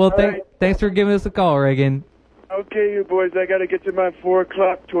 All right, well, right. thanks for giving us a call, Reagan. Okay, you boys, I got to get to my 4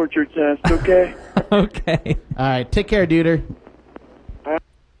 o'clock torture test, okay? Okay. All right, take care, duder.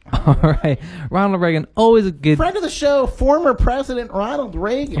 All right. Ronald Reagan, always a good... Friend of the show, former President Ronald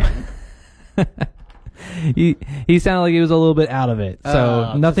Reagan. He sounded like he was a little bit out of it,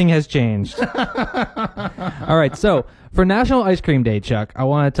 so nothing has changed. All right, so for National Ice Cream Day, Chuck, I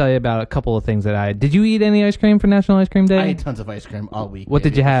want to tell you about a couple of things that I... Did you eat any ice cream for National Ice Cream Day? I ate tons of ice cream all week. What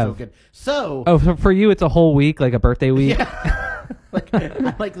baby. did you It was have? So good. So... Oh, for you, it's a whole week, like a birthday week? Yeah. like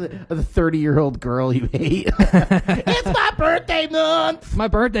the 30-year-old girl you hate. It's my birthday month. My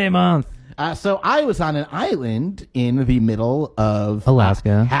birthday month. So I was on an island in the middle of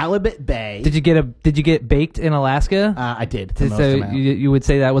Alaska. Halibut Bay. Did you get baked in Alaska? I did. For most So amount. you would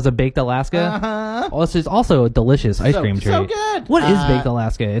say that was a baked Alaska? Uh-huh. Also, it's also a delicious ice cream treat. So good. What is baked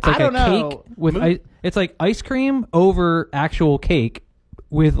Alaska? It's like I don't a know. cake with it's like ice cream over actual cake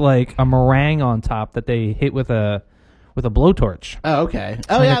with like a meringue on top that they hit with a blowtorch. Oh, okay.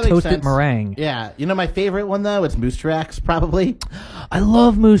 Oh, Like yeah, a that makes toasted sense. meringue. Yeah. You know my favorite one, though? It's Moose Tracks, probably. I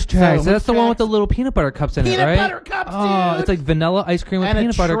love Moose Tracks. So, That's the Moose one with the Tracks- little peanut butter cups in it, Peanut right? butter cups, Oh, dude. it's like vanilla ice cream with And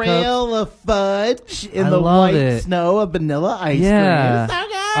peanut a butter cups. trail of fudge in I the love white it. snow of vanilla ice Yeah. cream. It's so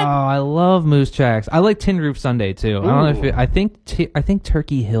good. Oh, I love Moose Tracks. I like Tin Roof Sundae too. I don't know if I think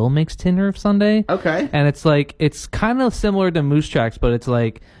Turkey Hill makes Tin Roof Sundae. Okay. And it's kind of similar to Moose Tracks, but it's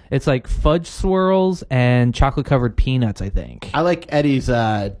like fudge swirls and chocolate covered peanuts, I think. I like Eddie's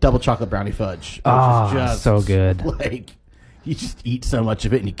double chocolate brownie fudge. Which Oh, is just so good. Like, you just eat so much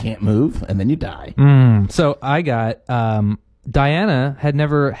of it and you can't move, and then you die. So I got Diana had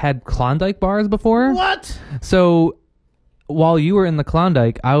never had Klondike bars before. What? So while you were in the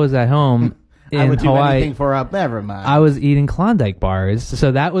Klondike, I was at home in I would do Hawaii. anything for a... Never mind. I was eating Klondike bars,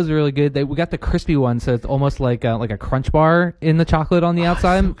 so that was really good. We got the crispy one, so it's almost like a Crunch bar in the chocolate on the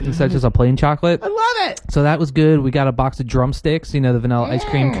outside instead of just a plain chocolate. I love it. So that was good. We got a box of drumsticks, the vanilla ice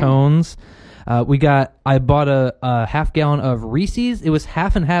cream cones. I bought a half gallon of Reese's. It was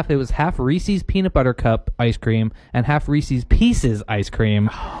half and half. It was half Reese's peanut butter cup ice cream and half Reese's Pieces ice cream.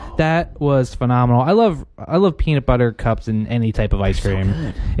 That was phenomenal. I love peanut butter cups in any type of ice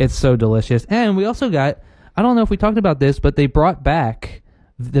cream. It's so delicious. And we also got, I don't know if we talked about this, but they brought back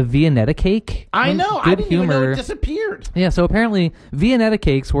the Viennetta cake. I know. I didn't even know it disappeared. Yeah, so apparently Viennetta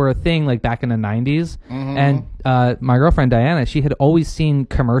cakes were a thing like back in the 90s. And my girlfriend Diana, she had always seen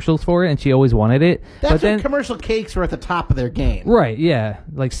commercials for it and she always wanted it. That's but then when commercial cakes were at the top of their game. right, yeah.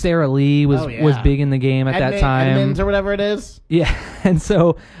 Like Sara Lee was big in the game at that time. Edmonds or whatever it is. Yeah, and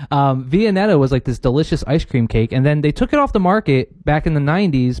so Viennetta was like this delicious ice cream cake, and then they took it off the market back in the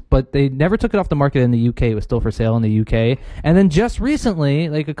 90s, but they never took it off the market in the UK. It was still for sale in the UK. And then just recently,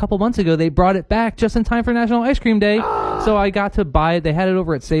 like a couple months ago, they brought it back just in time for National Ice Cream Day. So I got to buy it. They had it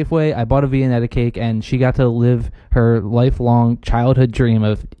over at Safeway. I bought a Viennetta cake, and she got to live her lifelong childhood dream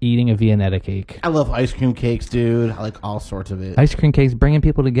of eating a Viennetta cake. I love ice cream cakes, dude. I like all sorts of it. Ice cream cakes bringing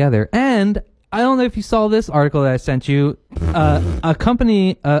people together. And I don't know if you saw this article that I sent you. A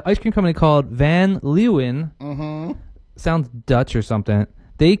company, ice cream company called Van Leeuwen, sounds Dutch or something.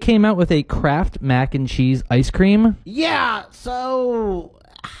 They came out with a Kraft mac and cheese ice cream. Yeah, so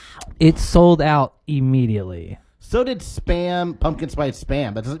It sold out immediately. so did Spam, pumpkin spice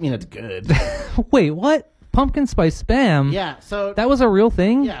Spam. That doesn't mean it's good. Wait, what? Pumpkin spice Spam? Yeah, so That was a real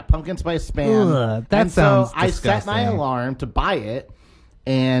thing? yeah, pumpkin spice Spam. Ugh, that and sounds so I set my disgusting. alarm to buy it,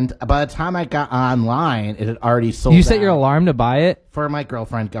 and by the time I got online, it had already sold. You set your out alarm to buy it? for my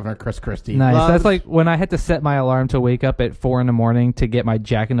girlfriend, Governor Chris Christie. Nice. Loves- That's like when I had to set my alarm to wake up at 4 a.m. to get my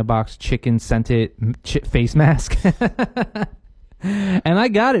Jack in the Box chicken scented face mask. And I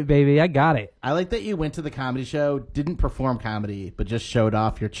got it, baby. I got it. I like that you went to the comedy show, didn't perform comedy, but just showed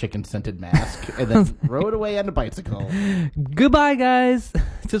off your chicken scented mask, and then rode away on a bicycle. Goodbye, guys.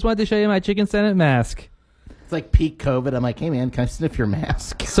 Just wanted to show you my chicken scented mask. It's like peak COVID. I'm like, hey man, can I sniff your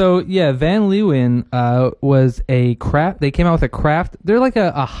mask? So yeah, Van Leeuwen was a craft. They came out with a craft. They're like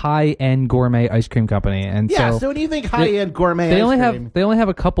a high end gourmet ice cream company, and Yeah. So when you think high end gourmet, they ice only cream, have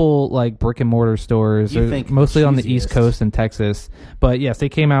a couple like brick and mortar stores, You think mostly on the cheesiest. East Coast in Texas. But yes, they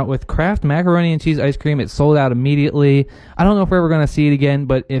came out with Kraft macaroni and cheese ice cream. It sold out immediately. I don't know if we're ever going to see it again,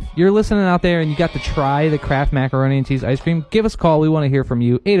 but if you're listening out there and you got to try the Kraft macaroni and cheese ice cream, give us a call. We want to hear from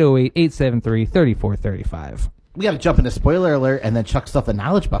you. 808-873-3435. we got to jump into spoiler alert and then Chuck stuff the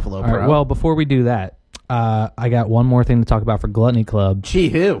knowledge buffalo. All Bro. right, well, before we do that, I got one more thing to talk about for Gluttony Club. Gee,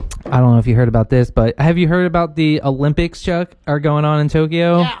 who? I don't know if you heard about this, but have you heard about the Olympics, Chuck, are going on in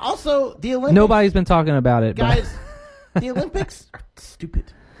Tokyo? Yeah. Also, the Olympics. Nobody's been talking about it. but- Guys, the Olympics are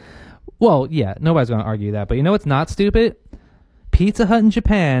stupid. Well, yeah, nobody's going to argue that. But you know what's not stupid? Pizza Hut in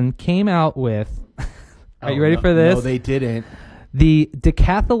Japan came out with... Are you ready for this? No, they didn't. The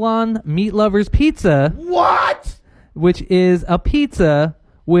Decathlon Meat Lovers Pizza, What? which is a pizza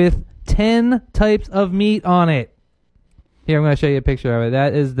with 10 types of meat on it. Here, I'm going to show you a picture of it.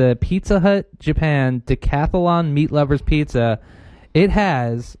 That is the Pizza Hut Japan Decathlon Meat Lovers Pizza. It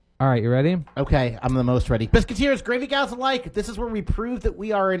has... All right, you ready? Okay, I'm the most ready. Biscuiteers, gravy gals alike. This is where we prove that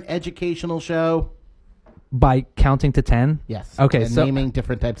we are an educational show. By counting to 10? Yes. Okay, and so... naming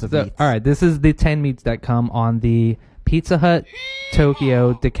different types of So, meats. all right, this is the 10 meats that come on the Pizza Hut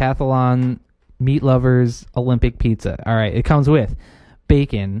Tokyo Decathlon Meat Lovers Olympic Pizza. All right, it comes with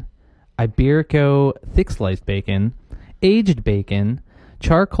bacon, Iberico thick sliced bacon, aged bacon,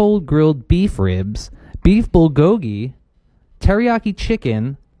 charcoal grilled beef ribs, beef bulgogi, teriyaki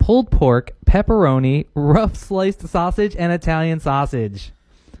chicken, pulled pork, pepperoni, rough sliced sausage, and Italian sausage.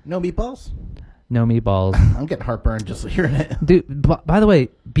 No meatballs? No meatballs. I'm getting heartburn just hearing it. Dude, by the way,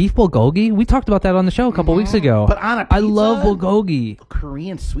 beef bulgogi, we talked about that on the show a couple weeks ago. But on a I love pizza? bulgogi.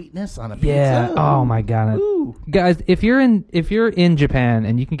 Korean sweetness on a pizza? Yeah. Oh my god. Ooh. Guys, if you're in Japan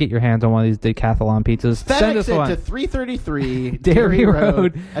and you can get your hands on one of these Decathlon pizzas, send us FedEx it one. to 333 Dairy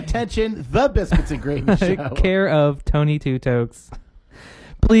Road. Attention, the Biscuits and Gravy Show. Care of Tony Two Tokes.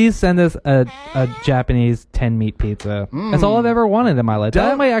 Please send us a Japanese 10 meat pizza. That's all I've ever wanted in my life.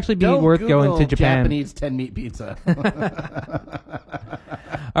 That might actually be Don't worth Google going to Japan. Japanese 10 meat pizza.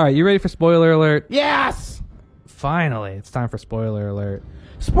 All right, you ready for spoiler alert? Yes! Finally, it's time for spoiler alert.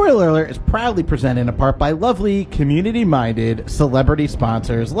 Spoiler Alert is proudly presented in part by lovely, community-minded celebrity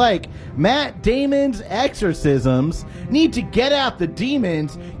sponsors like Matt Damon's Exorcisms, Need to Get Out the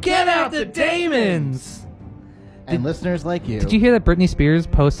Demons, Get Out the Damons! And listeners like you. Did you hear that Britney Spears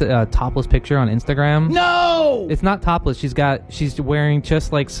posted a topless picture on Instagram? No! It's not topless. She's wearing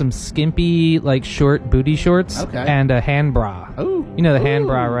just like some skimpy, like short booty shorts Okay. and a hand bra. Ooh. You know the hand Ooh.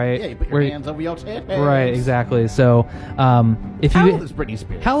 bra, right? Yeah, you put your hands over your tits. Right, exactly. So, if How you old is Britney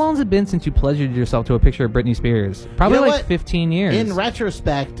Spears? how long has it been since you pleasured yourself to a picture of Britney Spears? Probably You know like what? 15 years. In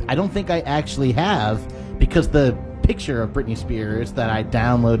retrospect, I don't think I actually have, because the picture of Britney Spears that I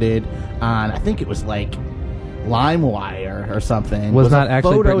downloaded on, I think it was like LimeWire or something, Was a not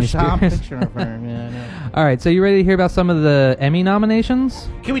actually Britney Photoshop Spears. picture of her. Yeah, I know. All right, so you ready to hear about some of the Emmy nominations?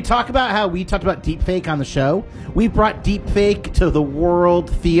 Can we talk about how we talked about deepfake on the show? We brought deepfake to the world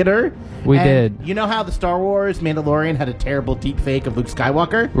theater. We And did. You know how the Star Wars Mandalorian had a terrible deepfake of Luke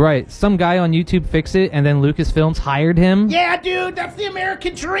Skywalker? Right. Some guy on YouTube fixed it, and then Lucasfilms hired him. Yeah, dude, that's the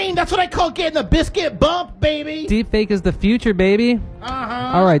American dream. That's what I call getting the biscuit bump, baby. Deepfake is the future, baby.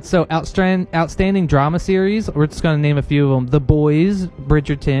 Uh-huh. All right, so outstanding drama series. We're just going to name a few of them: The Boys,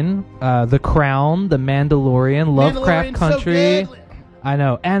 Bridgerton, The Crown, The Mandalorian, Lovecraft Mandalorian's so Country. good. I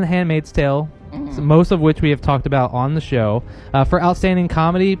know, and Handmaid's Tale. So most of which we have talked about on the show. For outstanding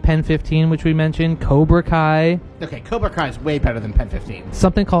comedy, Pen 15, which we mentioned, Cobra Kai, Okay, Cobra Kai is way better than Pen 15.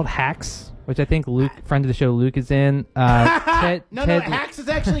 something called Hacks, which I think Luke, friend of the show, Luke is in. Ted, No, Ted, Hacks is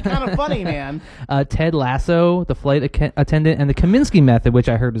actually kind of funny, man. Ted Lasso, The Flight Attendant, and The Kaminsky Method, which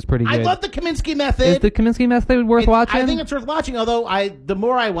I heard was pretty good. I love the Kaminsky Method. Is The Kaminsky Method worth watching? I think it's worth watching, although the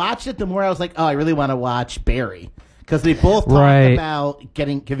more I watched it, the more I was like, oh, I really want to watch Barry. Because they both talk Right. about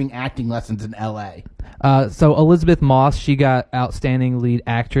giving acting lessons in L.A. So Elizabeth Moss, she got Outstanding Lead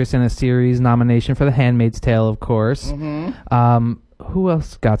Actress in a Series nomination for The Handmaid's Tale, of course. Who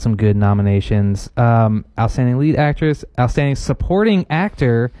else got some good nominations? Outstanding Lead Actress, Outstanding Supporting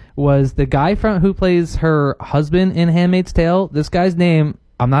Actor was the guy who plays her husband in Handmaid's Tale. This guy's name,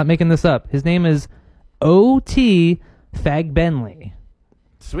 I'm not making this up, his name is O.T. Fagbenley.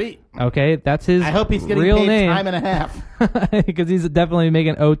 Sweet. Okay, that's his I hope he's getting real paid name. time and a half. Because he's definitely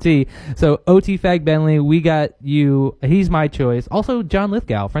making OT. So OT Fag Bentley, we got you. He's my choice. Also, John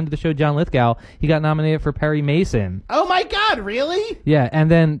Lithgow, friend of the show, John Lithgow. He got nominated for Perry Mason. Oh my God! Really? Yeah,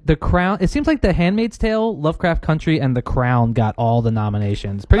 and then The Crown. It seems like The Handmaid's Tale, Lovecraft Country, and The Crown got all the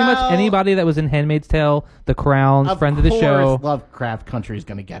nominations. Pretty much anybody that was in Handmaid's Tale, The Crown, friend of the show. Lovecraft Country is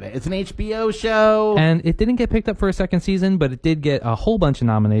going to get it. It's an HBO show. And it didn't get picked up for a second season, but it did get a whole bunch of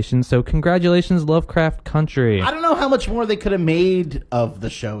nominations. So congratulations, Lovecraft Country. I don't know how much more they could have made of the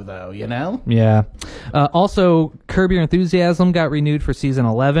show, though, you know? Yeah. Also, Curb Your Enthusiasm got renewed for season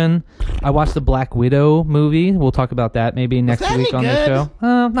 11. I watched the Black Widow movie. We'll talk about that maybe next that week any on the good?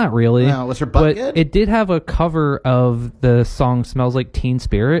 show. Not really. No, was her butt but good? it did have a cover of the song Smells Like Teen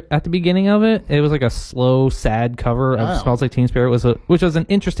Spirit at the beginning of it. It was like a slow, sad cover of Smells Like Teen Spirit, which was an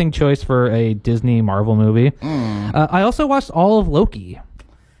interesting choice for a Disney Marvel movie. I also watched all of Loki.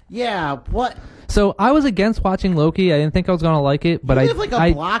 Yeah, what? So I was against watching Loki. I didn't think I was going to like it, but You live like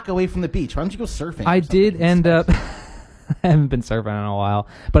a block away from the beach. Why don't you go surfing? I did end up. I haven't been surfing in a while,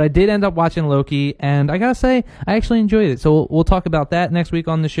 but I did end up watching Loki, and I gotta say, I actually enjoyed it. So we'll talk about that next week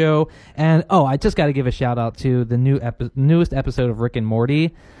on the show. And I just got to give a shout out to the newest episode of Rick and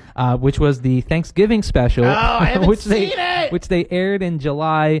Morty, which was the Thanksgiving special, I haven't which seen it! which they aired in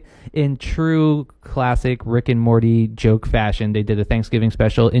July in true classic Rick and Morty joke fashion. They did a Thanksgiving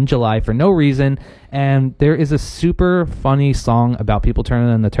special in July for no reason, and there is a super funny song about people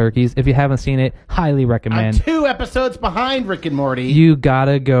turning in the turkeys. If you haven't seen it, highly I'm recommend. 2 episodes behind Rick and Morty. You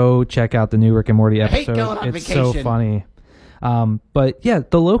gotta go check out the new Rick and Morty episode. hate going on it's so vacation. funny. But yeah,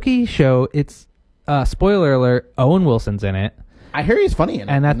 the Loki show, it's spoiler alert, Owen Wilson's in it. I hear he's funny in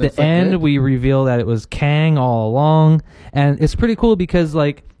it. And at it's, the like, end, good. we reveal that it was Kang all along. And it's pretty cool because,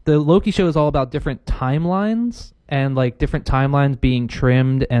 like, the Loki show is all about different timelines and, like, different timelines being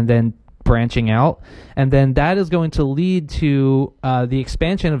trimmed and then branching out. And then that is going to lead to the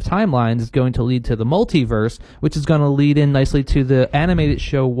expansion of timelines is going to lead to the multiverse, which is going to lead in nicely to the animated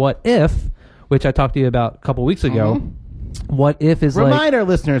show What If, which I talked to you about a couple weeks ago. What If is Remind our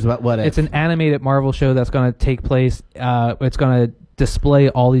listeners about What If. it's an animated Marvel show that's going to take place. It's going to display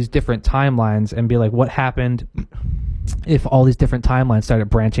all these different timelines and be like, what happened if all these different timelines started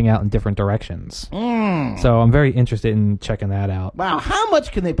branching out in different directions. So I'm very interested in checking that out. Wow, how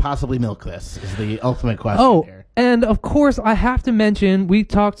much can they possibly milk this is the ultimate question here. And of course, I have to mention, we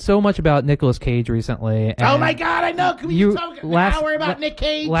talked so much about Nicolas Cage recently. Oh and my God, I know. Can we talk an hour about Nick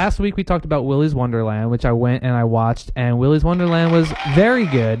Cage? Last week we talked about Willy's Wonderland, which I went and I watched, and Willy's Wonderland was very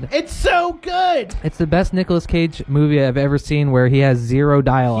good. It's so good. It's the best Nicolas Cage movie I've ever seen where he has zero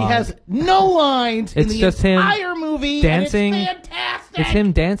dialogue. He has no lines in It's the just him entire movie. dancing. And it's fantastic. It's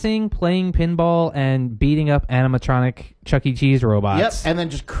him dancing, playing pinball, and beating up animatronic Chuck E. Cheese robots. Yep, and then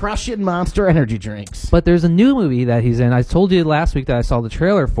just crushing Monster energy drinks. But there's a new movie that he's in. I told you last week that I saw the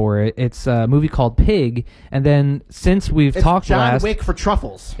trailer for it. It's a movie called Pig. And then since we've It's talked John last... Wick for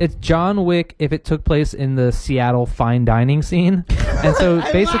truffles. It's John Wick if it took place in the Seattle fine dining scene. And so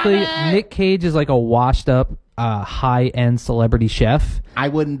basically, love it! Nick Cage is like a washed-up, high-end celebrity chef. I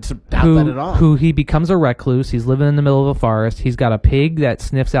wouldn't doubt that at all. Who he becomes a recluse. He's living in the middle of a forest. He's got a pig that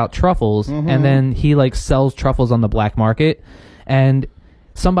sniffs out truffles, and then he like sells truffles on the black market. And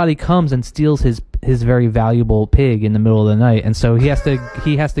somebody comes and steals his very valuable pig in the middle of the night, and so he has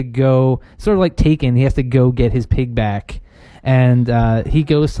to go, sort of like Taken. He has to go get his pig back. And he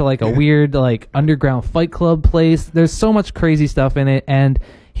goes to like a weird like underground fight club place. There's so much crazy stuff in it, and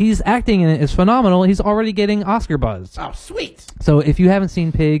he's acting in it is phenomenal. He's already getting Oscar buzz. Oh, sweet. So if you haven't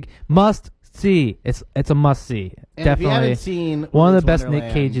seen Pig, must see. It's a must see. And Definitely if you haven't seen one of Willy's the best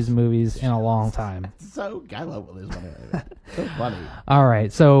Wonderland, Nick Cage's movies in a long time. So I love Willy's Wonderland. So funny. All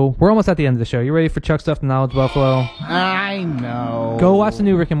right, so we're almost at the end of the show. You ready for Chuck Stuff the Knowledge Buffalo? I know. Go watch the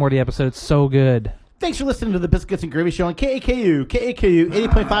new Rick and Morty episode. It's so good. Thanks for listening to the Biscuits and Gravy Show on KAKU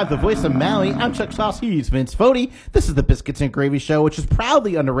 80.5, the voice of Maui. I'm Chuck Sauce. He's Vince Fodi. This is the Biscuits and Gravy Show, which is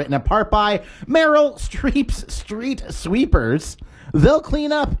proudly underwritten in part by Meryl Streep's Street Sweepers. They'll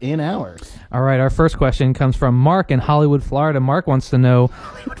clean up in hours. All right, our first question comes from Mark in Hollywood, Florida. Mark wants to know,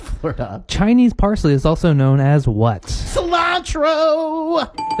 Hollywood, Florida. Chinese parsley is also known as what? Cilantro!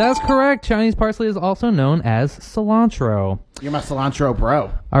 That's correct. Chinese parsley is also known as cilantro. You're my cilantro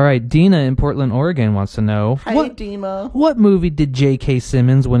bro. All right, Dina in Portland, Oregon wants to know, Hey, Dima. what movie did J.K.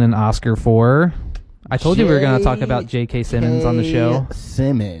 Simmons win an Oscar for? I told you we were going to talk about J.K. Simmons on the show.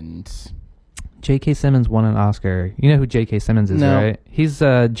 Simmons. J.K. Simmons won an Oscar. You know who J.K. Simmons is, No. right? He's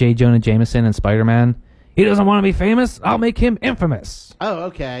J. Jonah Jameson in Spider-Man. He doesn't want to be famous. I'll make him infamous. Oh,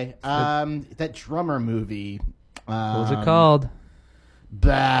 okay. That drummer movie. What was it called?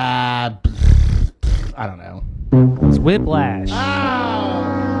 I don't know. It's Whiplash.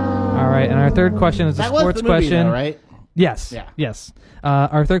 All right, and our third question is a That was sports the movie, question. though, right? Yes. Yeah. Yes.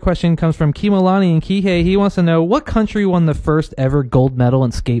 Our third question comes from Kimolani and Kihei. He wants to know what country won the first ever gold medal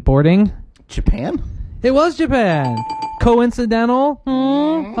in skateboarding. Japan? It was Japan. Coincidental?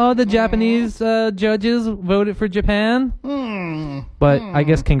 Oh, the Japanese judges voted for Japan. But I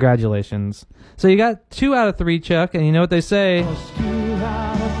guess congratulations. So you got 2 out of 3, Chuck, and you know what they say.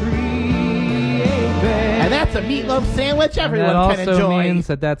 And that's a meatloaf sandwich That everyone can also enjoy. means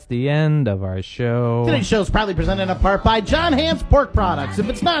that that's the end of our show. Today's show is proudly presented in part by John Ham's Pork Products. If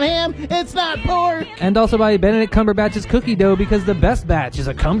it's not ham, it's not pork. And also by Benedict Cumberbatch's cookie dough, because the best batch is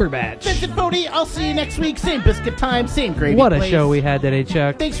a Cumberbatch. Vincent Fodi, I'll see you next week. Same biscuit time, same gravy What a place. show we had today,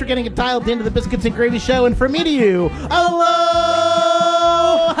 Chuck. Thanks for getting it dialed into the Biscuits and Gravy Show. And from me to you, aloha!